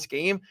going to this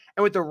game.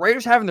 And with the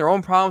Raiders having their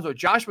own problems with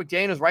Josh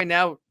McDaniels right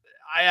now,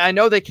 I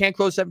know they can't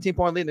close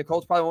 17-point lead, and the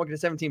Colts probably won't get to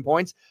 17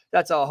 points.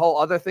 That's a whole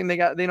other thing they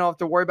don't have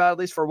to worry about, at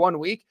least for 1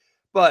 week.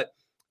 But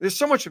there's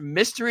so much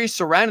mystery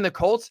surrounding the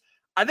Colts.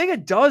 I think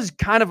it does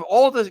kind of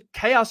all the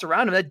chaos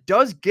around them. That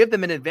does give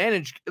them an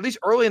advantage, at least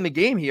early in the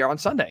game here on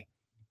Sunday.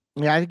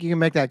 Yeah, I think you can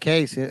make that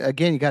case.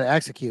 Again, you got to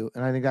execute.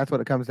 And I think that's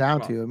what it comes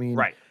down to. I mean,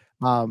 right.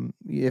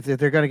 If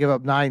they're going to give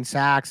up 9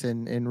 sacks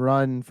and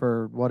run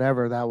for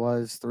whatever that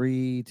was,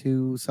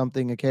 3-2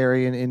 something a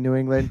carry in New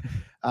England,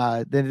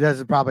 then it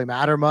doesn't probably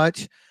matter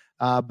much.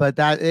 But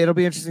that it'll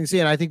be interesting to see.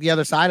 And I think the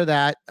other side of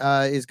that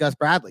is Gus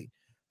Bradley,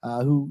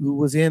 who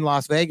was in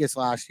Las Vegas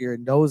last year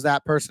and knows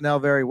that personnel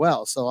very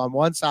well. So on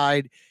one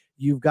side,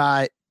 you've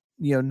got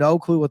no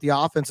clue what the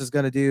offense is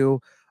going to do.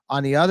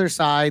 On the other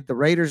side, the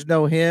Raiders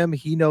know him,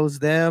 he knows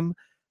them.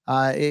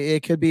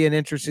 It could be an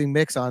interesting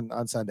mix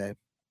on Sunday.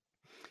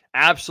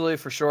 Absolutely,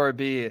 for sure. It'd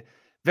be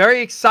very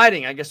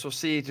exciting. I guess we'll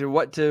see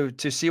to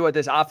see what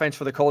this offense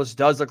for the Colts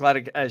does look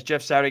like as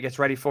Jeff Saturday gets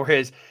ready for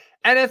his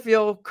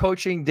NFL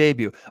coaching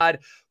debut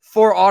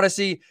for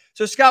Odyssey.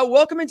 So, Scott,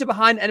 welcome into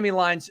Behind Enemy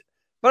Lines.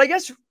 But I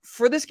guess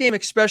for this game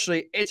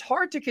especially, it's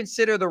hard to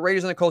consider the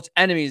Raiders and the Colts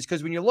enemies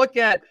because when you look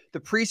at the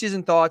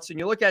preseason thoughts and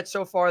you look at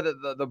so far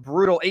the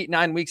brutal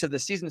 8-9 weeks of the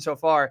season so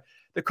far,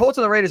 the Colts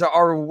and the Raiders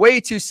are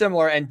way too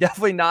similar and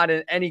definitely not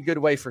in any good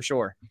way for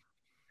sure.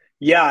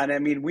 Yeah, and I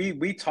mean,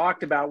 we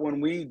talked about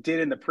when we did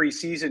in the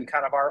preseason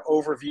kind of our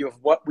overview of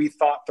what we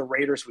thought the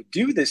Raiders would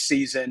do this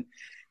season.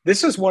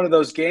 This is one of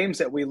those games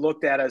that we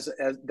looked at as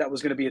that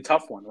was going to be a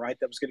tough one, right?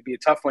 That was going to be a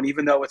tough one,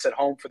 even though it's at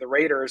home for the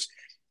Raiders.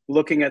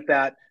 Looking at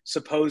that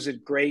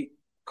supposed great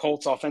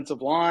Colts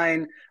offensive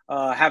line,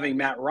 having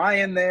Matt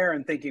Ryan there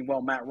and thinking,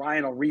 well, Matt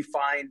Ryan will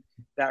refine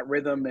that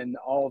rhythm and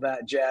all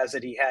that jazz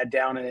that he had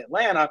down in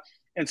Atlanta.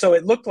 And so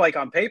it looked like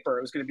on paper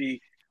it was going to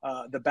be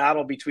the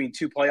battle between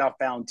two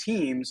playoff-bound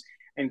teams,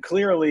 and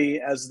clearly,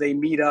 as they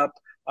meet up,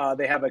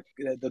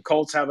 the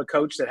Colts have a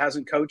coach that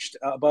hasn't coached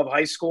above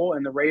high school,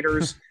 and the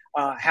Raiders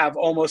have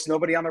almost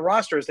nobody on the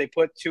roster as they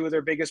put 2 of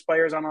their biggest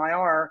players on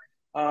IR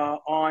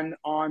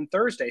on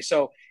Thursday.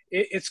 So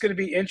it's going to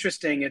be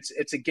interesting.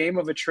 It's a game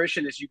of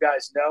attrition, as you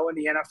guys know, in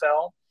the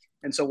NFL,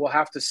 and so we'll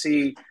have to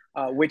see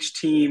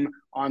which team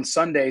on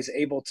Sunday is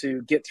able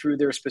to get through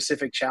their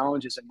specific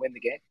challenges and win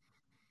the game.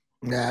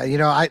 Yeah,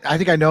 I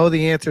think I know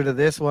the answer to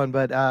this one,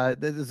 but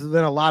there's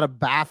been a lot of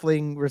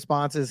baffling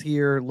responses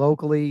here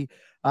locally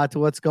to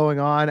what's going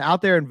on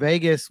out there in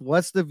Vegas.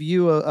 What's the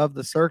view of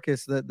the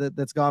circus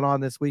that's gone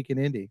on this week in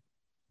Indy?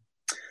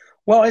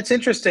 Well, it's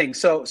interesting.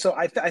 So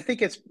I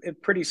think it's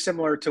pretty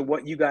similar to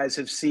what you guys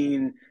have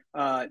seen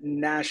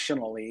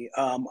nationally.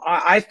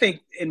 I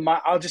think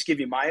I'll just give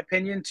you my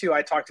opinion too.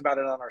 I talked about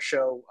it on our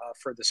show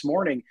for this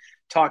morning,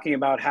 talking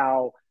about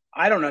how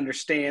I don't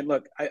understand.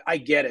 Look, I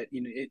get it.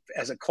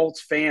 As a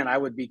Colts fan, I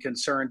would be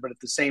concerned, but at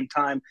the same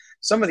time,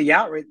 some of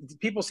the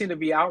people seem to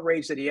be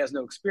outraged that he has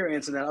no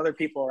experience, and then other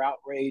people are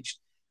outraged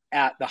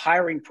at the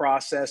hiring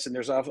process. And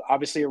there's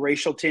obviously a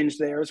racial tinge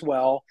there as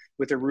well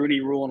with the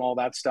Rooney Rule and all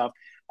that stuff.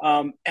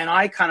 And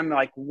I kind of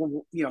like,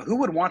 who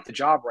would want the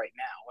job right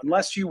now,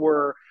 unless you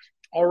were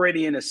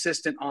already an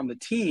assistant on the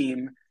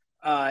team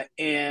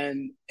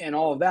and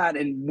all of that,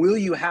 and will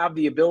you have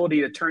the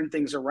ability to turn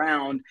things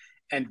around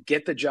and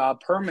get the job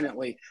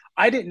permanently?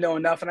 I didn't know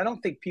enough, and I don't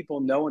think people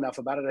know enough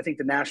about it. I think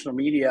the national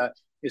media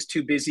is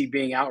too busy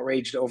being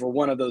outraged over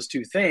one of those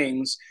two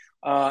things.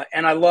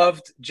 And I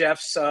loved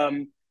Jeff's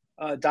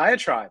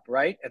diatribe,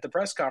 right, at the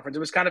press conference. It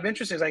was kind of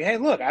interesting. It's like, hey,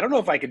 look, I don't know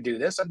if I could do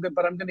this,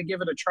 but I'm going to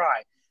give it a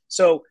try.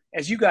 So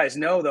as you guys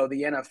know, though,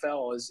 the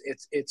NFL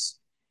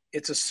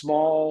it's a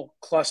small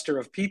cluster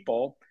of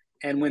people.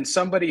 And when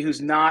somebody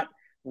who's not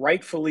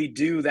rightfully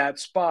due that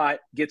spot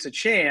gets a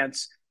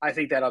chance, I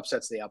think that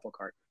upsets the apple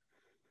cart.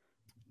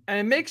 And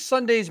it makes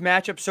Sunday's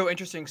matchup so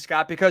interesting,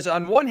 Scott, because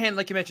on one hand,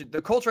 like you mentioned,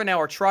 the Colts right now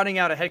are trotting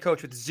out a head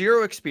coach with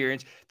 0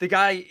 experience. The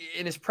guy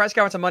in his press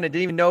conference on Monday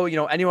didn't even know,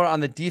 anyone on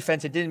the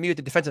defense and didn't meet with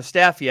the defensive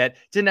staff yet,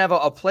 didn't have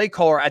a play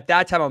caller at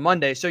that time on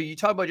Monday. So you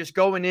talk about just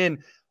going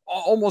in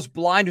almost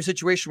blind to a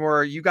situation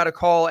where you got to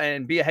call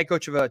and be a head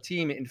coach of a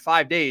team in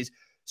 5 days.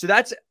 So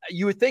that's,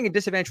 you would think, a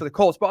disadvantage for the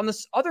Colts. But on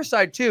this other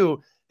side,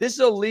 too, this is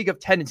a league of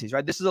tendencies,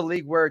 right? This is a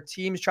league where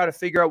teams try to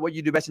figure out what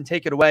you do best and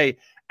take it away.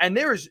 And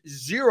there is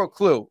 0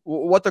 clue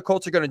what the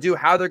Colts are going to do,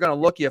 how they're going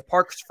to look. You have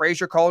Parks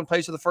Frazier calling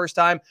plays for the first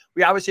time.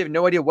 We obviously have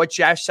no idea what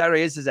Jeff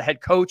Saturday is as a head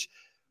coach.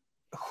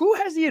 Who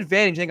has the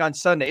advantage, I think, on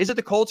Sunday? Is it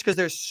the Colts because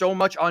there's so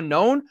much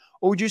unknown?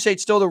 Or would you say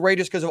it's still the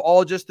Raiders because of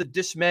all just the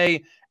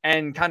dismay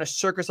and kind of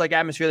circus-like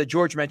atmosphere that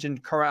George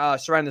mentioned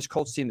surrounding this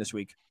Colts team this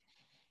week?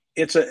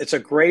 It's a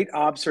great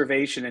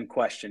observation and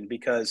question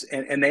because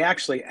and they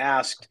actually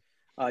asked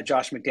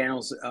Josh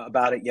McDaniels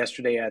about it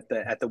yesterday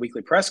at the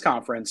weekly press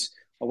conference,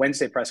 a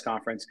Wednesday press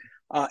conference,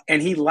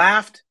 and he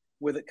laughed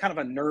with a kind of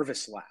a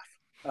nervous laugh.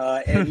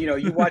 And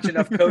you watch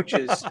enough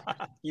coaches,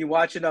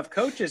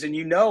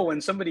 and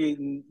when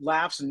somebody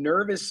laughs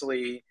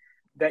nervously,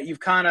 that you've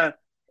kind of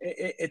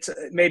it's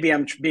maybe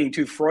I'm being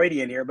too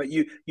Freudian here, but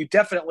you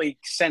definitely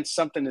sense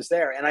something is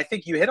there, and I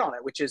think you hit on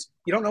it, which is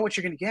you don't know what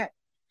you're going to get,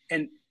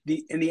 and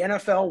in the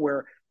NFL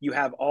where you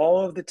have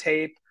all of the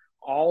tape,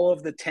 all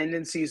of the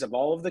tendencies of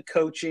all of the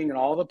coaching and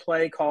all the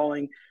play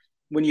calling,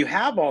 when you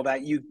have all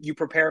that, you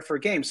prepare for a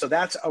game. So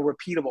that's a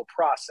repeatable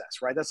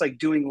process, right? That's like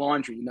doing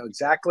laundry. You know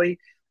exactly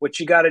what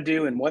you got to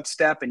do and what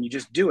step, and you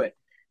just do it.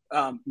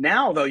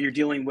 Now, though, you're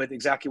dealing with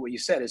exactly what you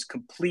said, is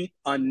complete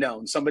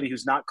unknown. Somebody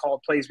who's not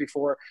called plays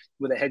before,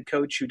 with a head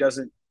coach who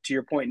doesn't, to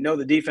your point, know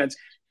the defense,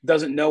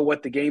 doesn't know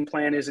what the game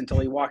plan is until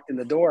he walked in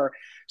the door.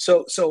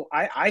 So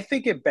I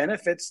think it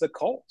benefits the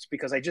Colts,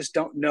 because I just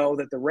don't know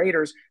that the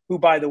Raiders, who,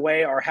 by the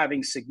way, are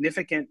having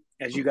significant,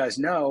 as you guys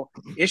know,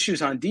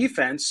 issues on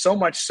defense, so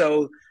much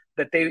so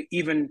that they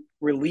even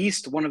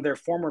released one of their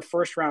former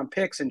first-round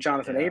picks in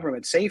Jonathan Abram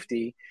at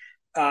safety.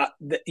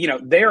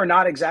 They are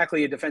not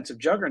exactly a defensive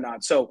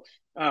juggernaut. So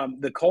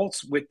the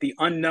Colts, with the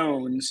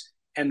unknowns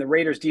and the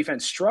Raiders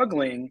defense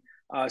struggling,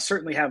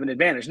 certainly have an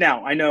advantage.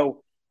 Now, I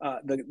know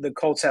the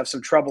Colts have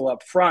some trouble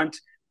up front.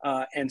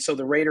 And so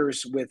the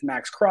Raiders, with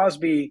Max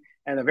Crosby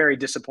and a very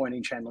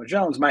disappointing Chandler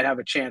Jones, might have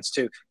a chance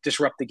to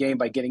disrupt the game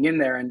by getting in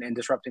there and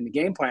disrupting the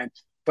game plan.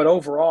 But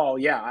overall,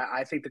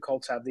 I think the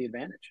Colts have the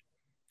advantage.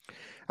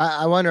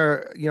 I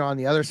wonder, on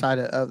the other side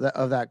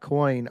of that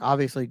coin,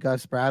 obviously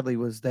Gus Bradley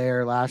was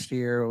there last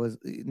year,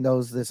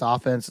 knows this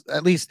offense,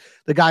 at least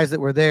the guys that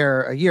were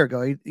there a year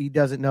ago. He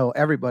doesn't know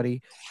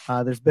everybody.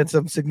 There's been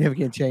some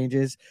significant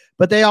changes,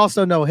 but they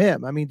also know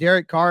him. I mean,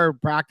 Derek Carr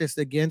practiced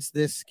against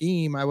this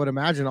scheme, I would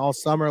imagine, all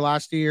summer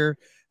last year.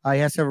 He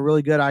has to have a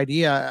really good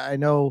idea. I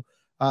know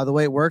the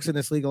way it works in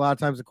this league, a lot of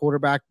times the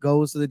quarterback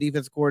goes to the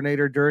defense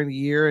coordinator during the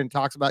year and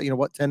talks about,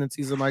 what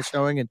tendencies am I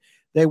showing, and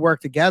they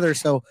work together.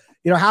 So,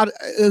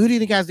 who do you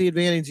think has the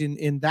advantage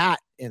in that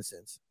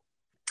instance?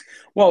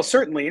 Well,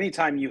 certainly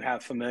anytime you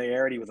have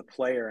familiarity with a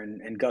player,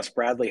 and Gus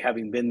Bradley,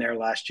 having been there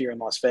last year in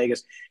Las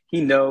Vegas,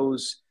 he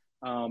knows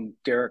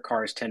Derek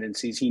Carr's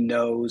tendencies. He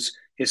knows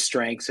his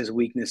strengths, his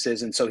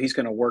weaknesses, and so he's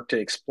going to work to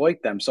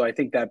exploit them. So I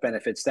think that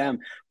benefits them.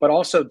 But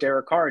also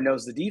Derek Carr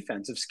knows the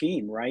defensive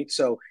scheme, right?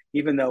 So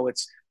even though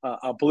it's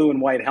a blue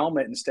and white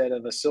helmet instead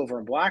of a silver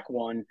and black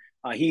one,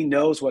 he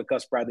knows what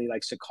Gus Bradley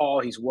likes to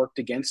call. He's worked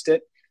against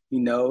it. He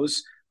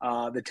knows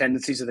the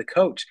tendencies of the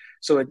coach.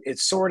 So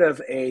it's sort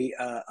of a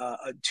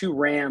two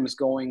rams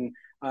going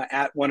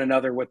at one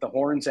another with the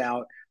horns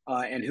out,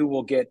 and who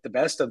will get the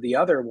best of the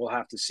other, we'll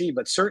have to see.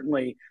 But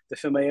certainly the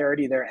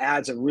familiarity there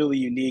adds a really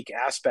unique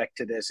aspect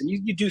to this. And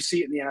you do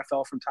see it in the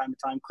NFL from time to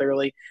time,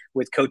 clearly,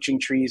 with coaching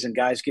trees and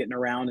guys getting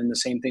around, and the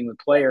same thing with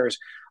players.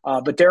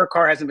 But Derek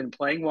Carr hasn't been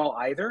playing well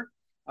either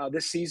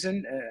this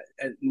season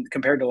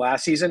compared to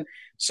last season.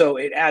 So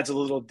it adds a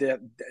little,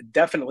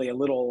 definitely a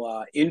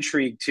little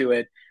intrigue to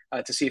it,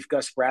 to see if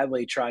Gus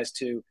Bradley tries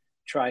to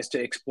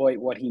exploit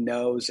what he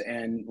knows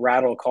and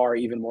rattle Carr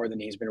even more than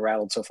he's been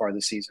rattled so far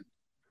this season.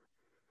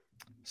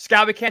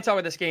 Scott, we can't talk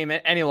about this game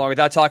any longer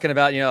without talking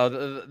about,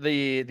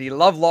 the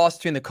love lost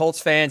between the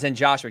Colts fans and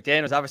Josh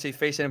McDaniels, obviously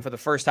facing him for the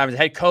first time as a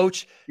head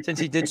coach since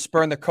he did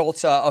spurn the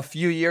Colts a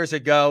few years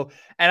ago.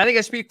 And I think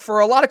I speak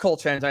for a lot of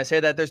Colts fans when I say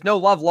that there's no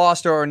love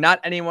lost, or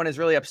not anyone is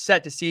really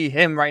upset to see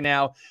him right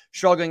now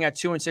struggling at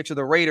 2-6 with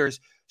the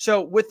Raiders.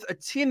 So with a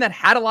team that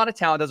had a lot of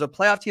talent, as a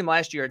playoff team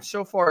last year, and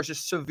so far is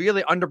just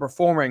severely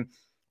underperforming,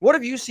 what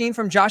have you seen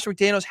from Josh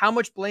McDaniels? How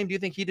much blame do you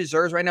think he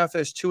deserves right now if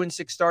there's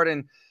 2-6 start?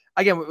 And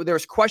again, there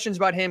was questions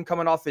about him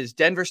coming off his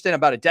Denver stint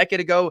about a decade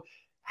ago.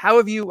 How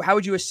would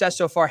you assess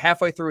so far,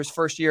 halfway through his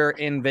first year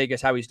in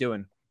Vegas, how he's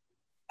doing?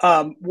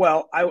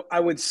 Well, I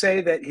would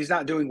say that he's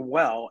not doing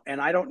well, and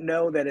I don't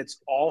know that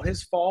it's all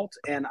his fault.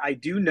 And I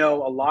do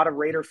know a lot of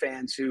Raider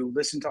fans who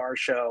listen to our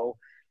show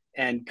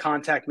and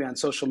contact me on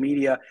social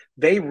media.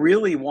 They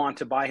really want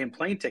to buy him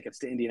plane tickets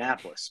to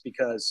Indianapolis,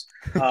 because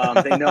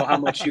they know how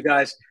much you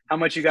guys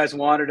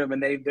wanted him,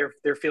 and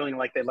they're feeling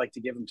like they'd like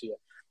to give him to you.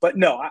 But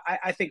no,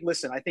 I think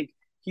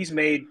he's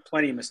made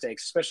plenty of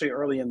mistakes, especially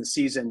early in the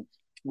season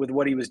with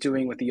what he was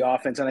doing with the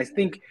offense. And I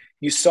think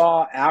you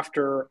saw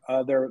after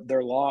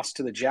their loss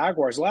to the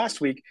Jaguars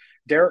last week,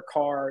 Derek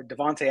Carr,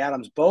 Davante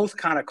Adams both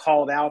kind of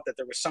called out that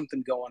there was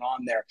something going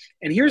on there.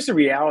 And here's the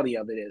reality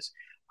of it is,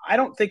 I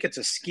don't think it's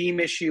a scheme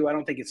issue. I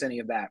don't think it's any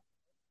of that.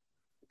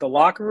 The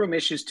locker room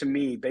issues, to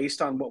me,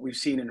 based on what we've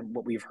seen and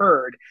what we've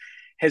heard,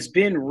 has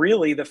been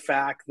really the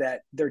fact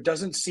that there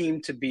doesn't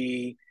seem to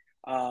be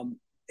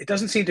it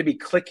doesn't seem to be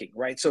clicking,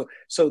 right? So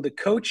the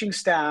coaching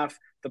staff,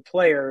 the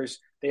players,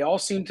 they all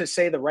seem to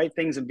say the right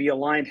things and be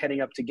aligned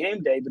heading up to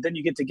game day. But then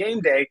you get to game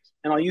day,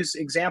 and I'll use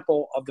the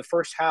example of the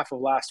first half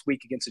of last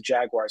week against the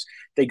Jaguars.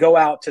 They go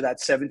out to that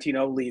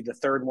 17-0 lead, the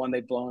third one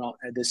they've blown out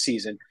this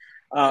season.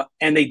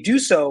 And they do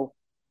so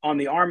on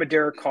the arm of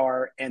Derek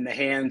Carr and the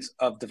hands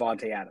of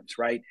Davante Adams,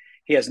 right?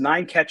 He has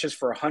 9 catches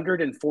for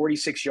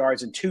 146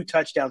 yards and 2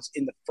 touchdowns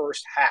in the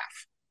first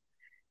half.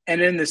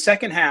 And in the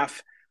second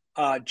half,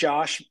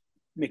 Josh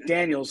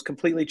McDaniels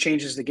completely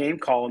changes the game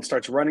call and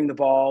starts running the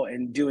ball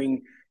and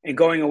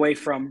going away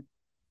from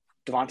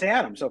Davante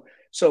Adams.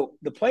 So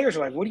the players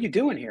are like, what are you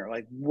doing here?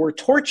 Like, we're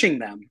torching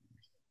them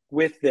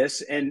with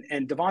this. And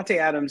Davante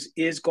Adams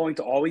is going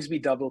to always be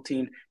double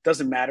teamed.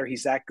 Doesn't matter.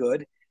 He's that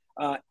good.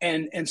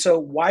 And so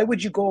why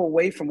would you go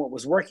away from what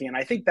was working? And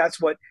I think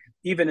that's what,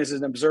 even as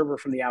an observer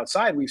from the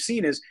outside, we've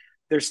seen is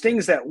there's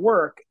things that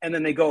work and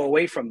then they go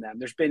away from them.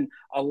 There's been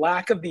a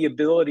lack of the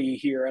ability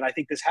here. And I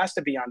think this has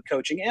to be on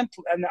coaching. And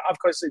of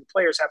course, the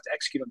players have to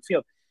execute on the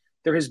field.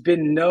 There has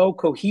been no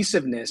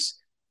cohesiveness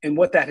And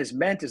what that has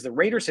meant is the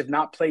Raiders have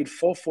not played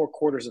full 4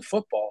 quarters of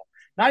football,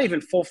 not even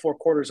full 4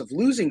 quarters of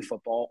losing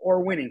football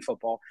or winning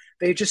football.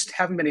 They just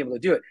haven't been able to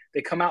do it.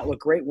 They come out, look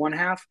great one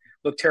half,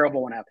 look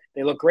terrible one half.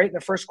 They look great in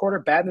the first quarter,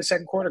 bad in the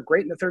second quarter,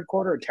 great in the third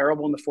quarter, and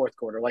terrible in the fourth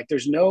quarter. Like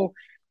there's no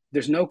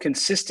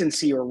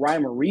consistency or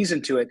rhyme or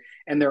reason to it.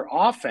 And their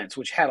offense,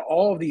 which had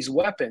all of these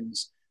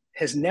weapons,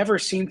 has never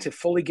seemed to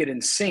fully get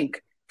in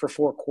sync for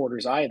 4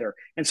 quarters either.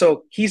 And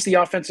so he's the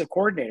offensive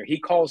coordinator. He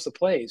calls the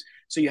plays.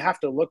 So you have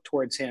to look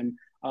towards him.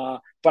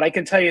 But I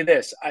can tell you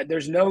this,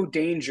 there's no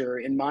danger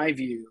in my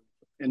view,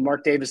 and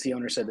Mark Davis, the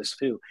owner, said this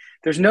too,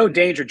 there's no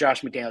danger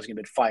Josh McDaniels going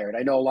to get fired.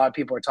 I know a lot of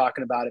people are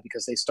talking about it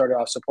because they started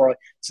off so poorly.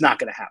 It's not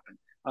going to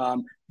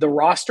happen. The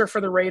roster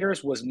for the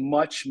Raiders was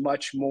much,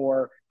 much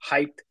more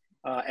hyped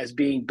as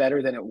being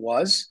better than it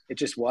was. It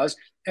just was.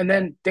 And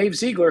then Dave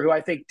Ziegler, who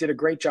I think did a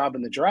great job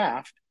in the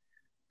draft,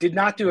 did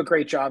not do a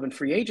great job in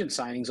free agent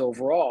signings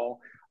overall.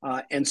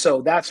 And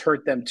so that's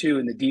hurt them too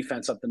in the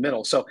defense up the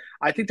middle. So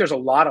I think there's a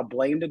lot of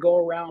blame to go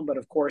around, but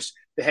of course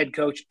the head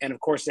coach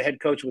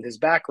with his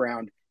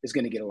background is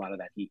going to get a lot of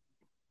that heat.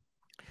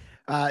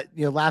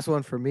 Last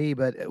one for me,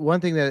 but one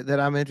thing that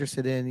I'm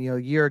interested in, a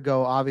year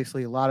ago,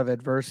 obviously a lot of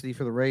adversity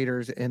for the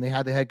Raiders and they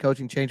had the head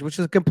coaching change, which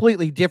is a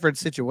completely different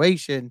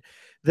situation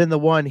than the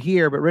one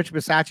here. But Rich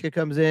Bisaccia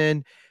comes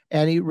in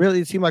and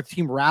it seemed like the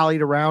team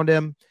rallied around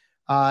him.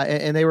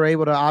 And they were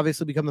able to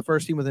obviously become the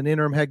first team with an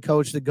interim head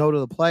coach to go to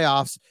the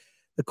playoffs.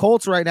 The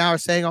Colts right now are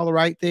saying all the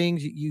right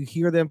things. You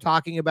hear them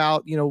talking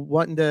about,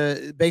 wanting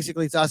to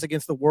basically it's us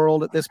against the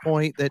world at this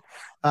point that,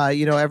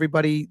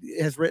 everybody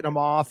has written them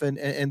off and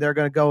they're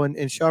going to go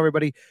and show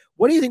everybody.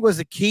 What do you think was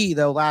the key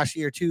though last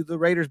year to the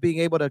Raiders being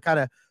able to kind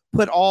of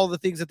put all the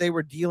things that they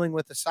were dealing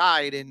with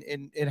aside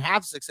and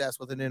have success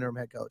with an interim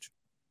head coach?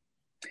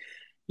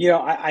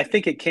 I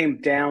think it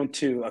came down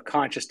to a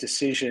conscious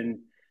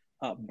decision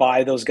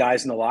by those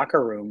guys in the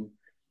locker room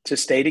to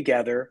stay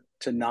together,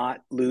 to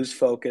not lose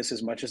focus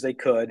as much as they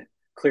could,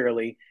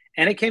 clearly.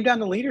 And it came down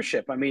to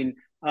leadership. I mean,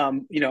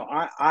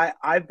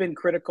 I've been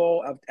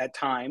critical at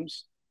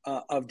times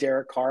of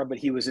Derek Carr, but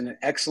he was an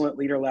excellent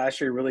leader last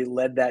year. He really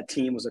led that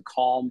team, was a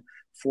calm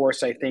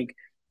force, I think,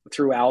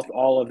 throughout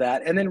all of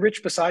that. And then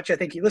Rich Bisaccia, I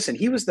think he was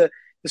the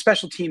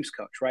special teams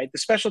coach, right? The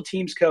special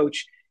teams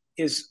coach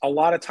is a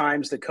lot of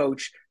times the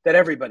coach that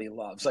everybody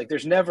loves. Like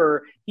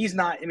he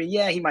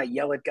might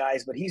yell at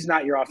guys, but he's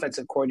not your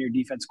offensive coordinator,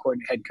 defensive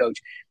coordinator, head coach.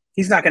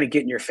 He's not going to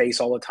get in your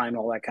face all the time and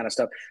all that kind of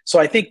stuff. So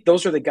I think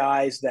those are the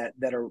guys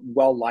that are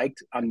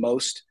well-liked on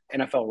most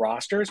NFL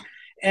rosters.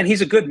 And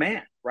he's a good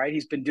man, right?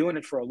 He's been doing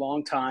it for a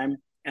long time.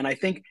 And I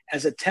think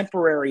as a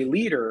temporary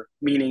leader,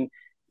 meaning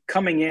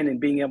coming in and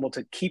being able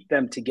to keep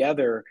them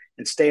together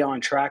and stay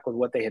on track with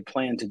what they had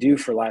planned to do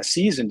for last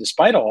season,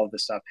 despite all of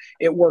this stuff,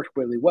 it worked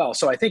really well.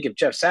 So I think if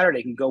Jeff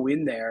Saturday can go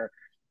in there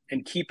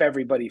and keep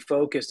everybody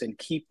focused and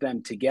keep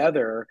them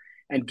together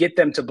and get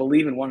them to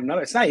believe in one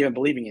another, it's not even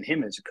believing in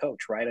him as a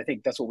coach, right? I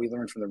think that's what we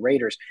learned from the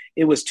Raiders.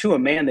 It was to a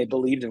man, they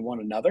believed in one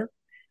another.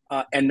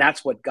 And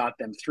that's what got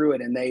them through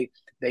it. And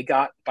they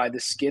got by the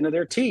skin of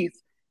their teeth,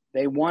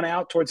 they won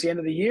out towards the end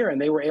of the year and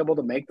they were able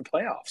to make the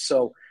playoffs.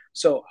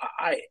 So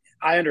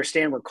I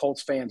understand where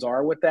Colts fans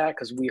are with that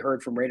because we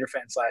heard from Raider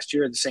fans last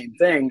year the same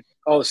thing.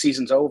 Oh, the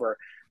season's over.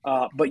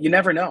 But you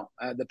never know.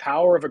 The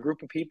power of a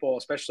group of people,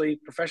 especially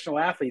professional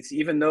athletes,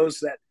 even those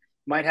that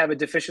might have a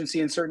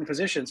deficiency in certain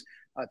positions,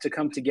 to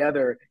come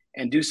together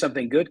and do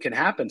something good can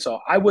happen. So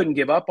I wouldn't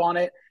give up on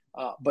it,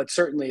 but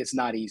certainly it's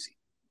not easy.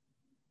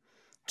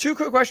 2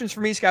 quick questions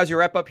for me, Scott, as you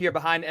wrap up here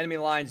behind enemy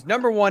lines.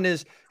 Number one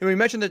is, we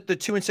mentioned that the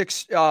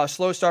 2-6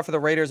 slow start for the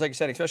Raiders, like you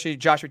said, especially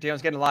Josh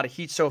McDaniels getting a lot of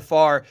heat so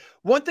far.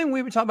 One thing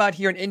we've been talking about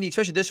here in Indy,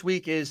 especially this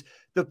week, is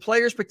the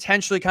players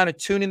potentially kind of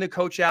tuning the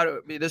coach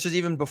out. This was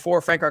even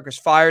before Frank Reich was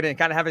fired and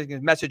kind of having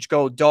his message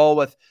go dull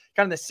with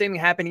kind of the same thing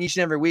happening each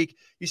and every week.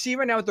 You see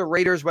right now with the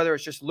Raiders, whether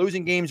it's just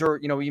losing games or,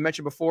 you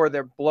mentioned before,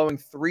 they're blowing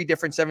 3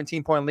 different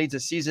 17-point leads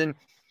this season.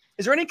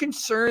 Is there any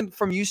concern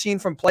from you seeing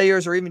from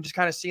players or even just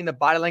kind of seeing the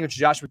body language of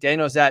Josh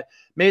McDaniels that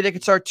maybe they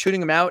could start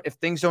tuning him out if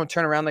things don't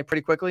turn around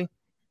pretty quickly?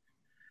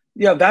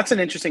 Yeah, that's an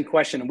interesting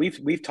question.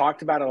 We've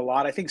talked about it a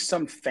lot. I think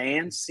some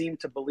fans seem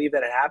to believe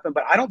that it happened,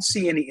 but I don't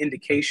see any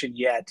indication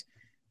yet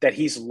that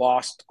he's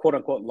lost, quote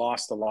unquote,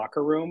 lost the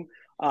locker room.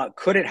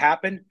 Could it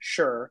happen?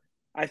 Sure.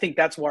 I think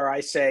that's where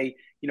I say,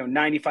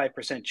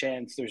 95%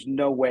 chance there's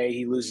no way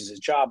he loses his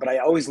job. But I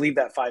always leave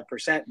that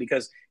 5%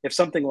 because if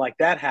something like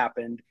that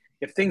happened,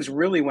 if things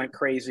really went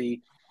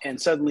crazy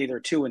and suddenly they're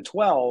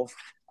 2-12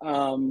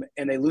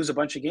 and they lose a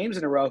bunch of games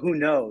in a row, who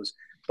knows?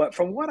 But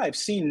from what I've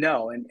seen,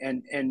 no.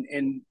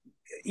 And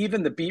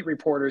even the beat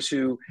reporters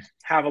who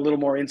have a little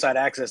more inside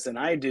access than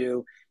I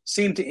do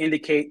seem to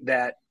indicate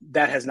that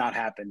that has not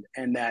happened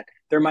and that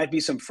there might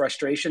be some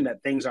frustration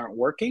that things aren't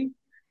working,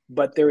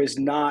 but there is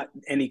not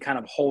any kind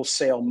of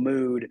wholesale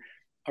mood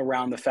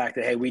around the fact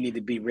that, hey, we need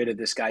to be rid of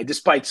this guy,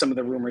 despite some of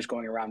the rumors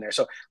going around there.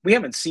 So we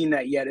haven't seen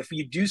that yet. If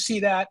you do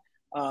see that,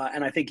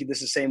 and I think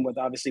this is the same with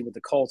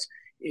the Colts,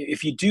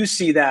 if you do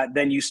see that,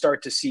 then you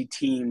start to see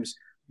teams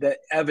that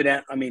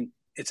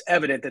it's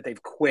evident that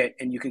they've quit,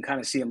 and you can kind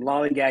of see them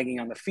lollygagging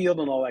on the field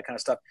and all that kind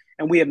of stuff.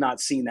 And we have not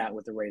seen that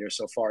with the Raiders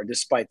so far,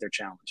 despite their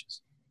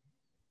challenges.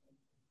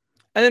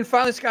 And then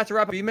finally, Scott, to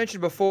wrap up, you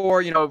mentioned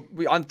before,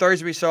 on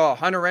Thursday we saw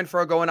Hunter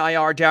Renfrow go on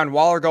IR, Darren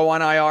Waller go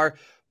on IR.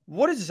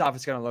 What is this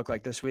offense going to look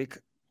like this week?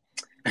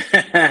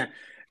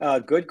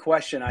 Good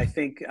question. I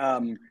think,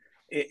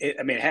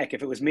 heck,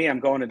 if it was me, I'm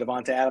going to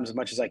Devonta Adams as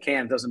much as I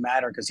can. It doesn't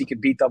matter because he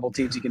can beat double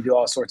teams. He can do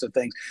all sorts of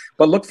things.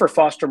 But look for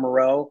Foster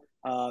Moreau,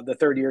 the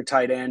third-year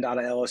tight end out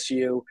of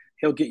LSU.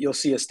 You'll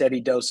see a steady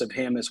dose of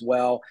him as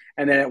well.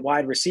 And then at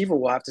wide receiver,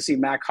 we'll have to see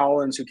Mac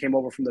Hollins, who came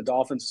over from the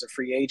Dolphins as a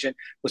free agent,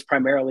 was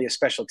primarily a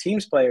special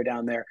teams player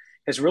down there,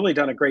 has really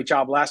done a great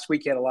job. Last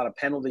week, he had a lot of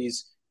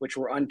penalties, which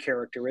were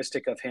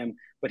uncharacteristic of him,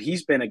 but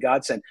he's been a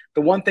godsend.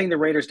 The one thing the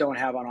Raiders don't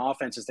have on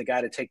offense is the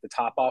guy to take the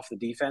top off the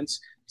defense,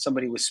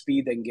 somebody with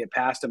speed that can get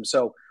past him.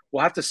 So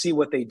we'll have to see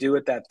what they do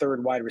at that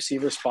third wide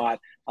receiver spot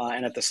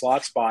and at the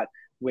slot spot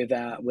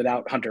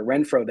without Hunter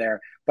Renfrow there.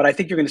 But I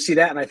think you're going to see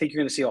that, and I think you're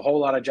going to see a whole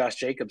lot of Josh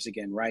Jacobs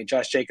again, right?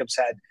 Josh Jacobs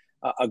had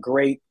a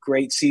great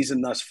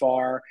season thus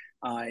far.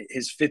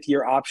 His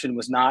fifth-year option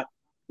was not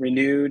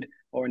renewed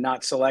or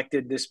not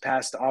selected this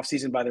past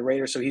offseason by the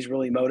Raiders, so he's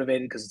really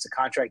motivated because it's a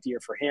contract year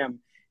for him,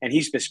 and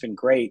he's just been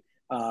great.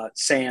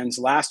 Sans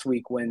last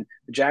week when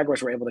the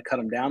Jaguars were able to cut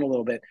him down a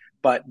little bit,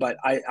 but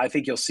I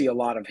think you'll see a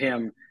lot of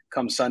him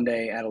come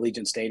Sunday at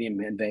Allegiant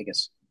Stadium in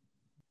Vegas.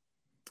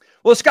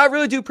 Well, Scott,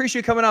 really do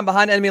appreciate you coming on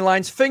Behind Enemy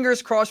Lines.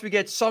 Fingers crossed we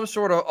get some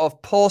sort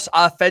of pulse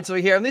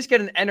offensively here. At least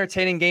get an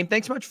entertaining game.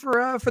 Thanks so much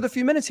for the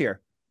few minutes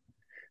here.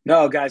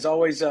 No, guys,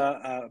 always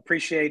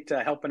appreciate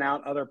helping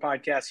out other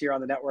podcasts here on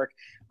the network.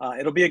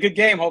 It'll be a good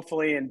game,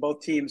 hopefully, and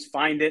both teams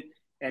find it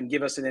and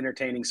give us an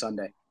entertaining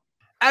Sunday.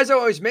 As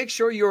always, make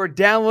sure you're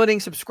downloading,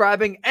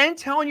 subscribing, and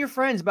telling your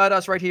friends about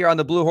us right here on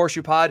the Blue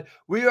Horseshoe Pod.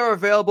 We are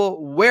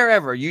available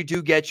wherever you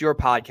do get your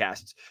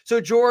podcasts. So,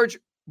 George,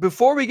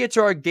 before we get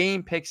to our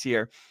game picks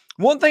here,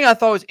 one thing I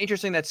thought was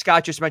interesting that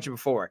Scott just mentioned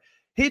before,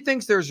 he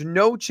thinks there's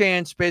no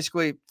chance,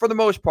 basically, for the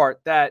most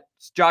part, that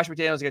Josh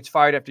McDaniels gets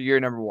fired after year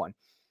number one.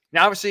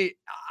 Now, obviously,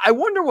 I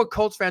wonder what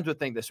Colts fans would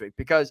think this week,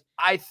 because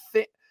I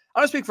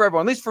don't speak for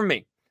everyone, at least for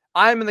me.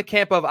 I'm in the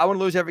camp of I want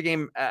to lose every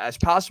game as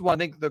possible. I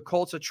think the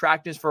Colts'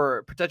 attractiveness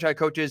for potential head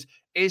coaches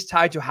is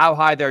tied to how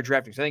high they're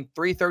drafting. So I think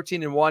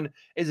 3-13-1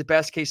 is the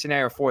best case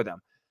scenario for them.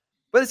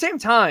 But at the same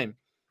time,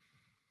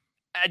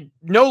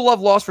 no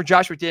love lost for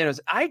Josh McDaniels.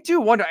 I do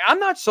wonder, I'm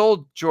not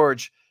sold,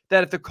 George,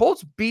 that if the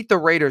Colts beat the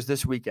Raiders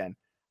this weekend,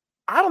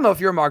 I don't know if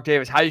you're Mark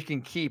Davis, how you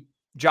can keep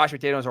Josh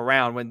McDaniels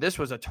around when this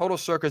was a total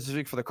circus this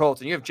week for the Colts.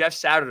 And you have Jeff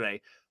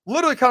Saturday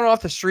literally coming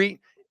off the street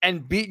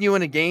and beating you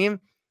in a game.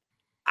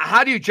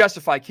 How do you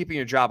justify keeping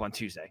your job on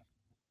Tuesday?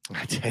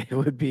 I tell you, it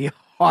would be a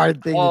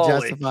hard thing to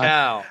justify.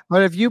 Cow.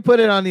 But if you put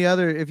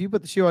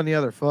the shoe on the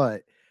other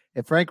foot,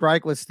 if Frank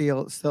Reich was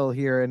still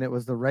here and it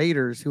was the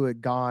Raiders who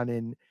had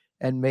gone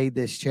and made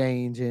this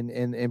change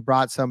and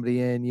brought somebody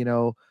in,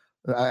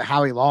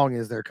 Howie Long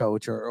is their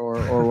coach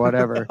or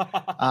whatever.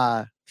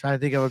 Trying to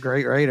think of a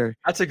great Raider.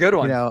 That's a good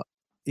one.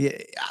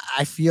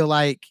 I feel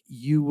like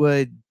you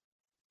would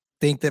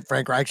think that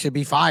Frank Reich should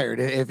be fired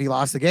if he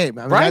lost the game.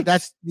 I mean, right.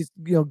 That's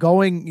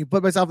going. You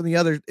put myself in the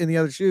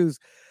other shoes.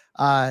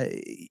 The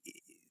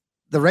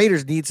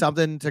Raiders need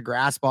something to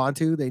grasp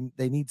onto.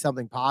 They need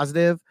something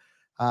positive.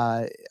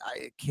 I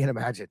can't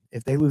imagine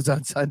if they lose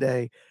on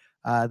Sunday.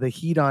 The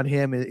heat on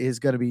him is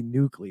going to be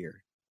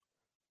nuclear.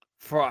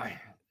 I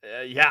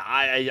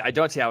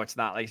don't see how it's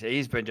not. Like I say,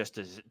 he's been just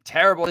as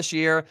terrible this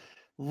year.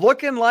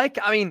 Looking like,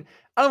 I don't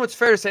know if it's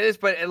fair to say this,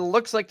 but it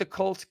looks like the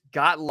Colts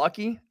got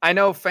lucky. I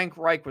know Frank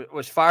Reich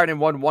was fired and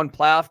won one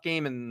playoff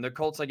game, and the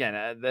Colts, again,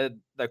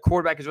 the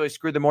quarterback has really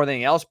screwed them more than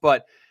anything else.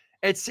 But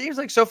it seems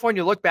like so far, when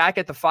you look back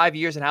at the 5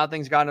 years and how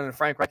things gone under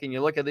Frank Reich, and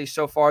you look at least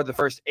so far the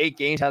first 8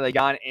 games, how they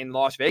gone in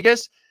Las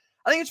Vegas,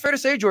 I think it's fair to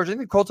say, George, I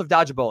think the Colts have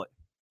dodged a bullet.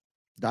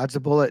 Dodge the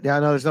bullet. Yeah,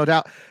 no, there's no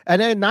doubt.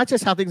 And then not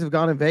just how things have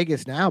gone in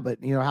Vegas now, but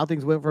how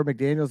things went for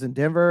McDaniels in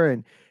Denver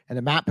and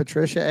the Matt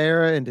Patricia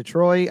era in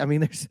Detroit. I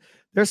mean,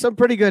 there's some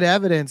pretty good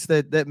evidence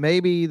that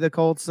maybe the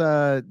Colts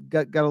got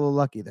a little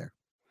lucky there.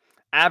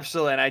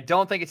 Absolutely. And I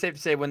don't think it's safe to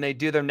say when they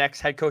do their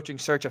next head coaching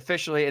search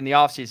officially in the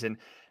offseason,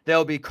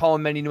 they'll be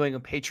calling many New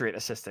England Patriot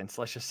assistants.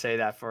 Let's just say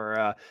that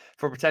for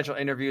potential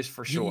interviews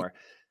for sure.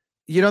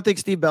 You don't think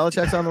Steve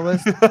Belichick's on the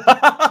list?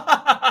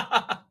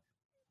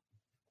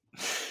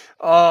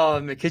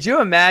 Oh, could you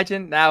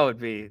imagine? That would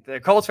be, the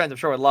Colts fans, I'm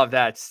sure, would love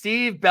that.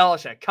 Steve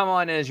Belichick, come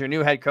on in as your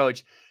new head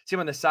coach. See him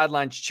on the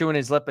sidelines chewing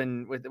his lip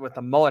and with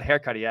the mullet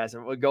haircut he has.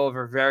 It would go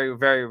over very,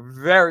 very,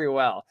 very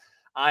well.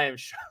 I am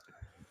sure.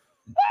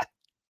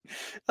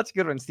 That's a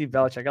good one, Steve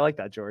Belichick. I like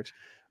that, George.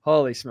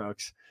 Holy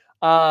smokes.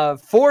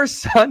 For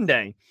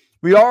Sunday,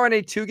 we are on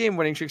a 2-game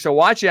winning streak, so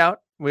watch out.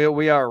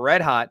 We are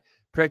red hot.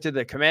 Predicted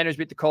the Commanders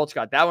beat the Colts.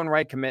 Got that one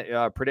right.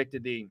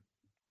 Predicted the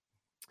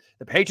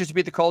Patriots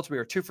beat the Colts. We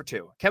are 2 for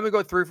 2. Can we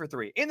go 3 for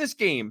 3? In this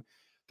game,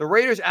 the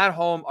Raiders at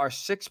home are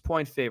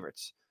 6-point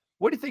favorites.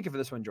 What do you think of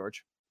this one,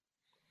 George?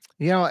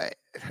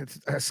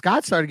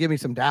 Scott started giving me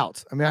some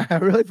doubts. I mean, I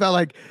really felt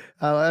like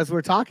as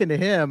we're talking to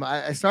him,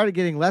 I started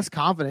getting less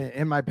confident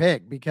in my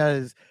pick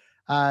because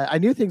I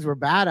knew things were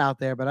bad out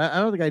there, but I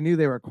don't think I knew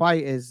they were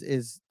quite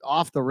as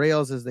off the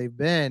rails as they've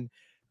been.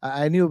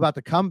 I knew about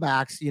the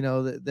comebacks,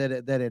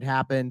 that it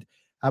happened,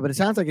 but it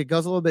sounds like it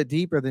goes a little bit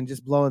deeper than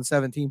just blowing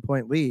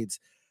 17-point leads.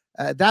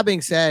 That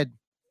being said,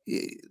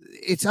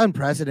 it's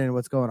unprecedented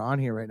what's going on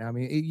here right now. I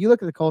mean, you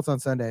look at the Colts on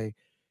Sunday,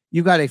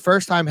 you've got a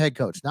first-time head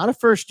coach, not a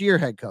first-year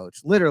head coach,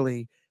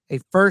 literally a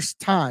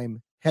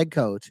first-time head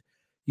coach.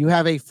 You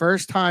have a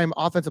first-time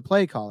offensive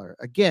play caller,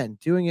 again,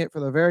 doing it for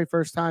the very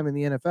first time in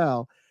the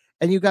NFL,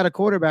 and you've got a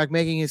quarterback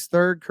making his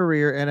third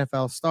career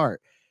NFL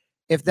start.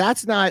 If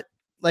that's not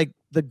like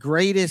the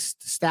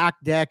greatest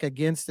stacked deck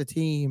against a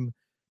team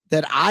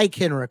that I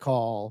can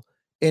recall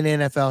in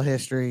NFL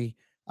history,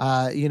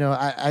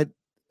 I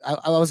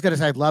was going to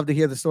say I'd love to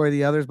hear the story of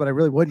the others, but I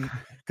really wouldn't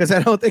because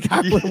I don't think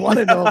I would want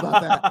to know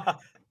about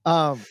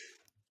that.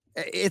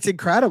 It's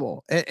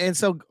incredible. And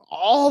so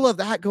all of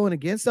that going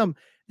against them,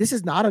 this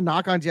is not a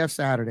knock on Jeff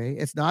Saturday.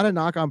 It's not a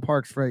knock on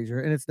Parks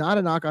Frazier, and it's not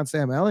a knock on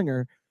Sam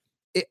Ehlinger.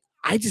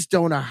 I just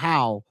don't know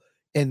how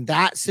in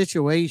that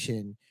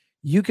situation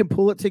you can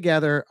pull it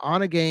together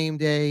on a game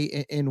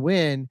day and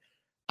win.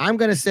 I'm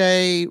going to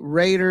say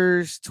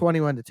Raiders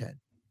 21-10.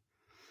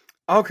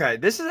 Okay.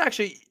 This is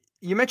actually,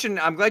 you mentioned,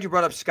 I'm glad you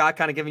brought up Scott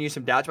kind of giving you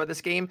some doubts about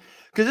this game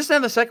because this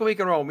is the second week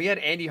in a row. When we had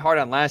Andy Hart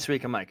on last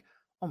week, I'm like,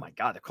 oh my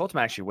God, the Colts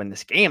might actually win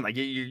this game. Like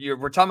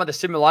we're talking about the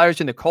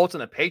similarities in the Colts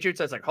and the Patriots.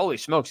 That's like, holy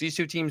smokes, these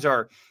two teams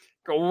are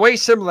way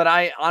similar than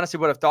I honestly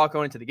would have thought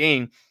going into the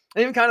game.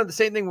 And even kind of the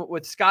same thing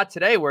with Scott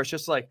today, where it's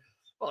just like,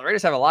 well, the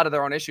Raiders have a lot of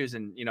their own issues,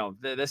 and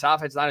this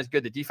offense is not as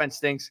good. The defense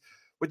stinks.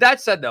 With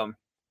that said, though,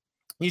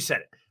 you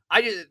said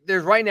it.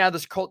 There's right now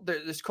this Colts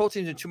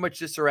team's in too much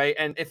disarray.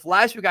 And if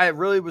last week I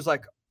really was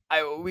like,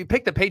 we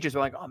picked the Patriots,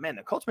 we're like, oh man,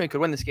 the Colts maybe could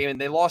win this game, and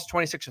they lost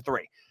 26-3.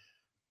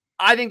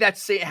 I think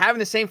that's having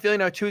the same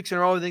feeling 2 weeks in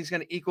a row. I think it's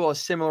going to equal a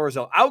similar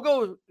result. I'll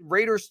go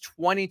Raiders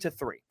 20-3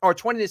 or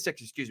 20-6.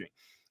 Excuse me.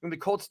 And the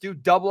Colts do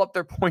double up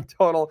their point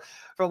total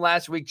from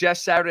last week. Jeff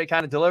Saturday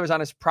kind of delivers on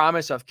his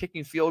promise of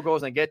kicking field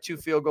goals and get 2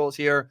 field goals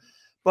here.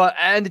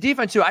 And the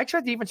defense too. I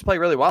expect the defense to play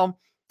really well.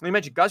 You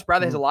mentioned Gus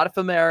Bradley has a lot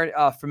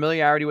of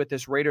familiarity with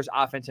this Raiders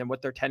offense and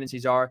what their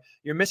tendencies are.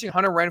 You're missing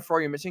Hunter Renfrow.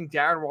 You're missing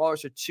Darren Waller.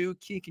 So 2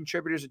 key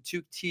contributors and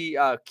 2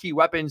 key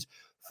weapons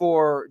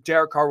for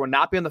Derek Carr will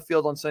not be on the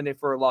field on Sunday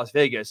for Las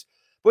Vegas.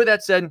 But with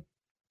that said,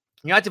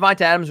 you got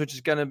Devontae Adams, which is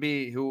going to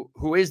be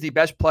who is the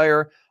best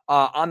player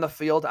on the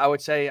field, I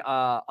would say,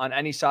 on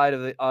any side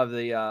of the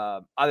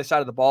other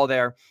side of the ball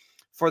there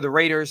for the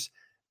Raiders.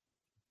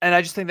 And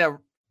I just think that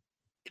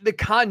the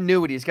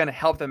continuity is going to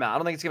help them out. I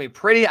don't think it's going to be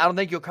pretty. I don't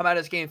think you'll come out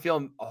of this game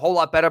feeling a whole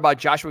lot better about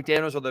Josh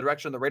McDaniels or the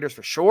direction of the Raiders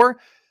for sure.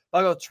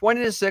 I'll go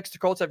 20-6. The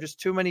Colts have just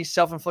too many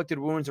self-inflicted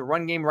wounds. The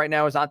run game right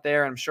now is not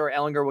there. I'm sure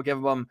Ehlinger will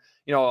give them,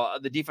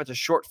 the defense a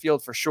short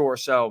field for sure.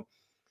 So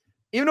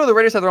even though the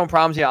Raiders have their own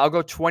problems, I'll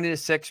go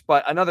 20-6,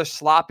 but another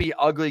sloppy,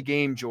 ugly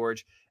game,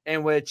 George,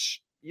 in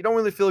which you don't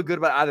really feel good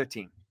about either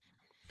team.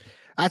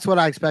 That's what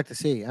I expect to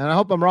see. And I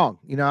hope I'm wrong.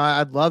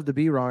 I'd love to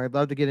be wrong. I'd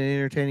love to get an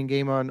entertaining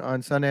game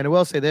on Sunday. And I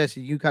will say this,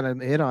 you kind of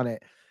hit on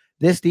it.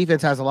 This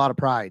defense has a lot of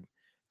pride.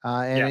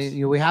 Yes.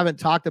 We haven't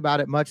talked about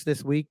it much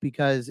this week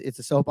because it's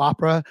a soap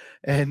opera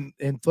and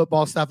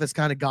football stuff has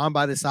kind of gone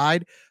by the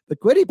side. But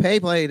Kwity Paye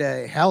played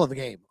a hell of a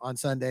game on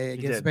Sunday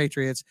against the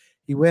Patriots.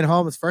 He went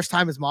home. His first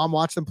time his mom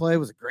watched him play. It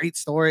was a great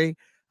story.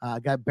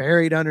 Got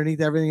buried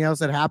underneath everything else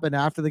that happened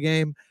after the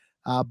game.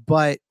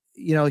 But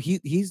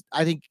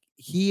I think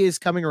he is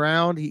coming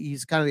around.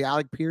 He's kind of the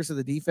Alec Pierce of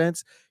the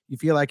defense. You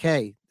feel like,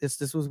 hey, this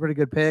was a pretty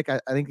good pick. I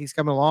think he's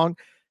coming along.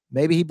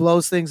 Maybe he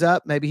blows things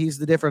up. Maybe he's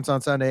the difference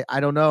on Sunday. I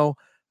don't know.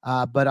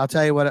 But I'll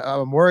tell you what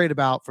I'm worried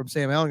about from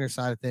Sam Ehlinger's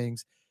side of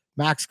things.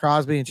 Max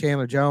Crosby and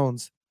Chandler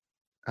Jones,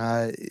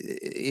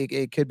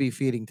 it could be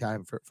feeding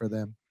time for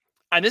them.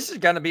 And this is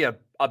going to be a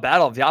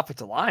battle of the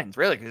offensive lines,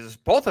 really, because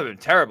both have been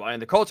terrible.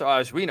 And the Colts are,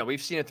 as we know,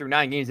 we've seen it through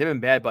 9 games. They've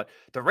been bad, but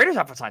the Raiders'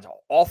 offensive lines are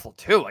awful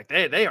too. Like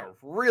they are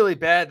really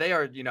bad. They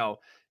are,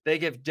 they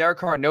give Derek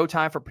Carr no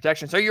time for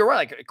protection. So you're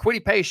right. Like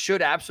Kwity Paye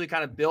should absolutely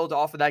kind of build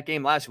off of that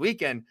game last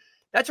weekend.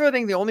 That's where I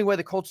think the only way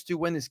the Colts do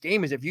win this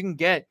game is if you can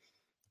get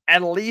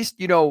at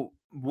least,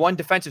 1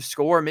 defensive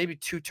score, maybe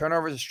 2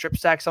 turnovers, a strip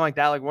sack, something like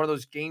that, like one of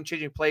those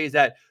game-changing plays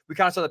that we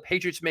kind of saw the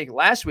Patriots make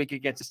last week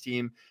against this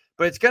team.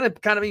 But it's going to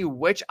kind of be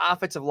which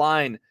offensive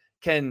line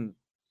can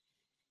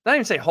not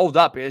even say hold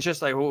up. It's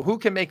just like who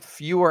can make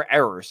fewer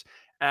errors.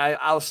 And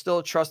I'll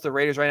still trust the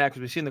Raiders right now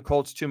because we've seen the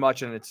Colts too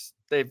much, and it's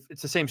the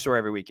same story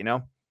every week,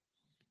 Yeah,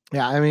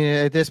 I mean,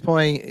 at this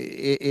point,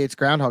 it's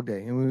Groundhog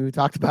Day, and we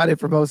talked about it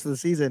for most of the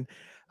season.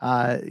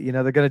 They're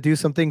going to do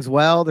some things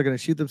well. They're going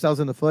to shoot themselves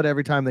in the foot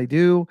every time they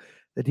do.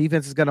 The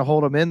defense is going to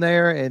hold them in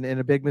there, and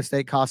a big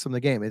mistake costs them the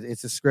game.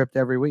 It's a script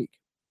every week.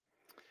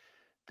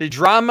 The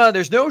drama,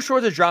 there's no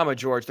shortage of drama,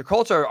 George. The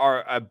Colts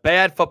are a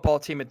bad football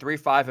team at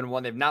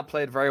 3-5-1. They've not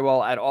played very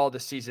well at all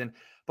this season.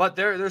 But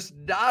there's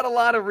not a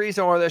lot of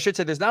reason, or I should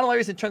say, there's not a lot of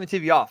reason to turn the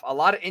TV off. A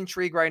lot of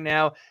intrigue right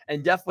now,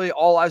 and definitely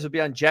all eyes will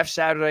be on Jeff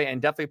Saturday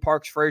and definitely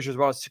Parks Frazier as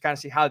well, to kind of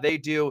see how they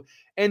do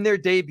in their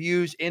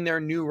debuts, in their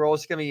new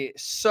roles. It's going to be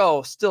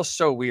still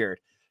so weird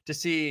to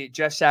see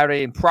Jeff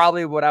Saturday in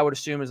probably what I would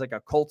assume is like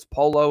a Colts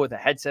polo with a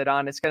headset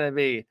on. It's going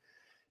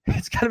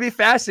to be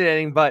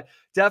fascinating, but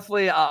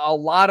definitely a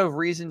lot of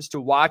reasons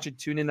to watch and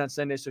tune in on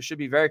Sunday. So it should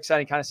be very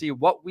exciting, kind of see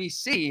what we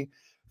see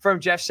from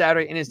Jeff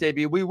Saturday in his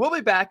debut. We will be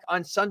back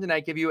on Sunday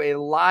night, give you a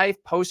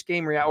live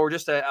post-game reaction, or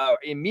just a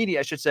immediate,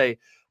 I should say,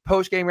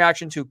 post-game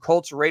reaction to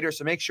Colts Raiders.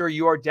 So make sure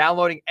you are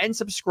downloading and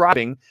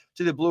subscribing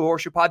to the Blue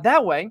Horseshoe Pod.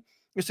 That way,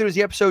 as soon as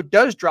the episode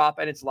does drop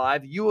and it's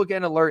live, you will get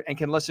an alert and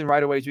can listen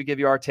right away as we give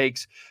you our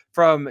takes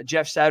from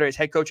Jeff Saturday's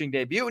head coaching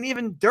debut. And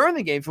even during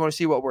the game, if you want to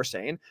see what we're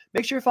saying,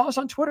 make sure you follow us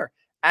on Twitter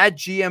at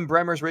GM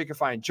Bremmers, where you can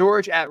find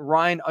George, at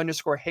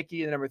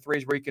Ryan_Hickey. The number 3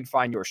 is where you can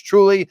find yours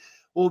truly.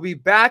 We'll be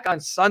back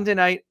on Sunday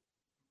night.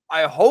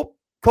 I hope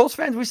Colts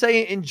fans, we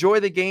say, enjoy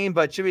the game,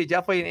 but should be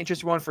definitely an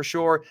interesting one for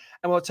sure.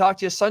 And we'll talk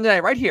to you Sunday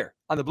night right here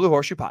on the Blue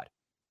Horseshoe Pod.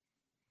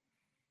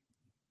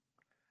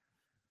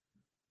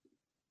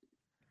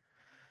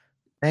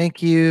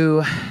 Thank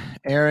you,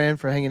 Aaron,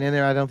 for hanging in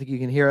there. I don't think you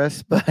can hear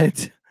us,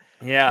 but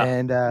yeah,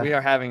 and we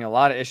are having a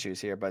lot of issues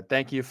here, but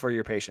thank you for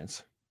your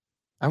patience.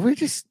 Are we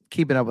just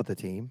keeping up with the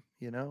team?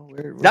 You know,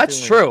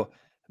 that's true,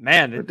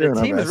 man. The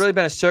team has best. really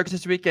been a circus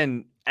this week,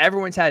 and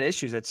everyone's had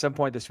issues at some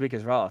point this week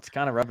as well. It's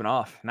kind of rubbing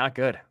off. Not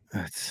good.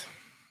 I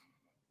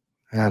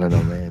don't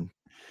know, man.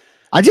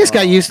 I just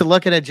got used to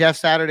looking at Jeff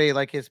Saturday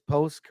like his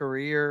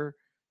post-career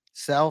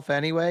self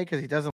anyway, because he doesn't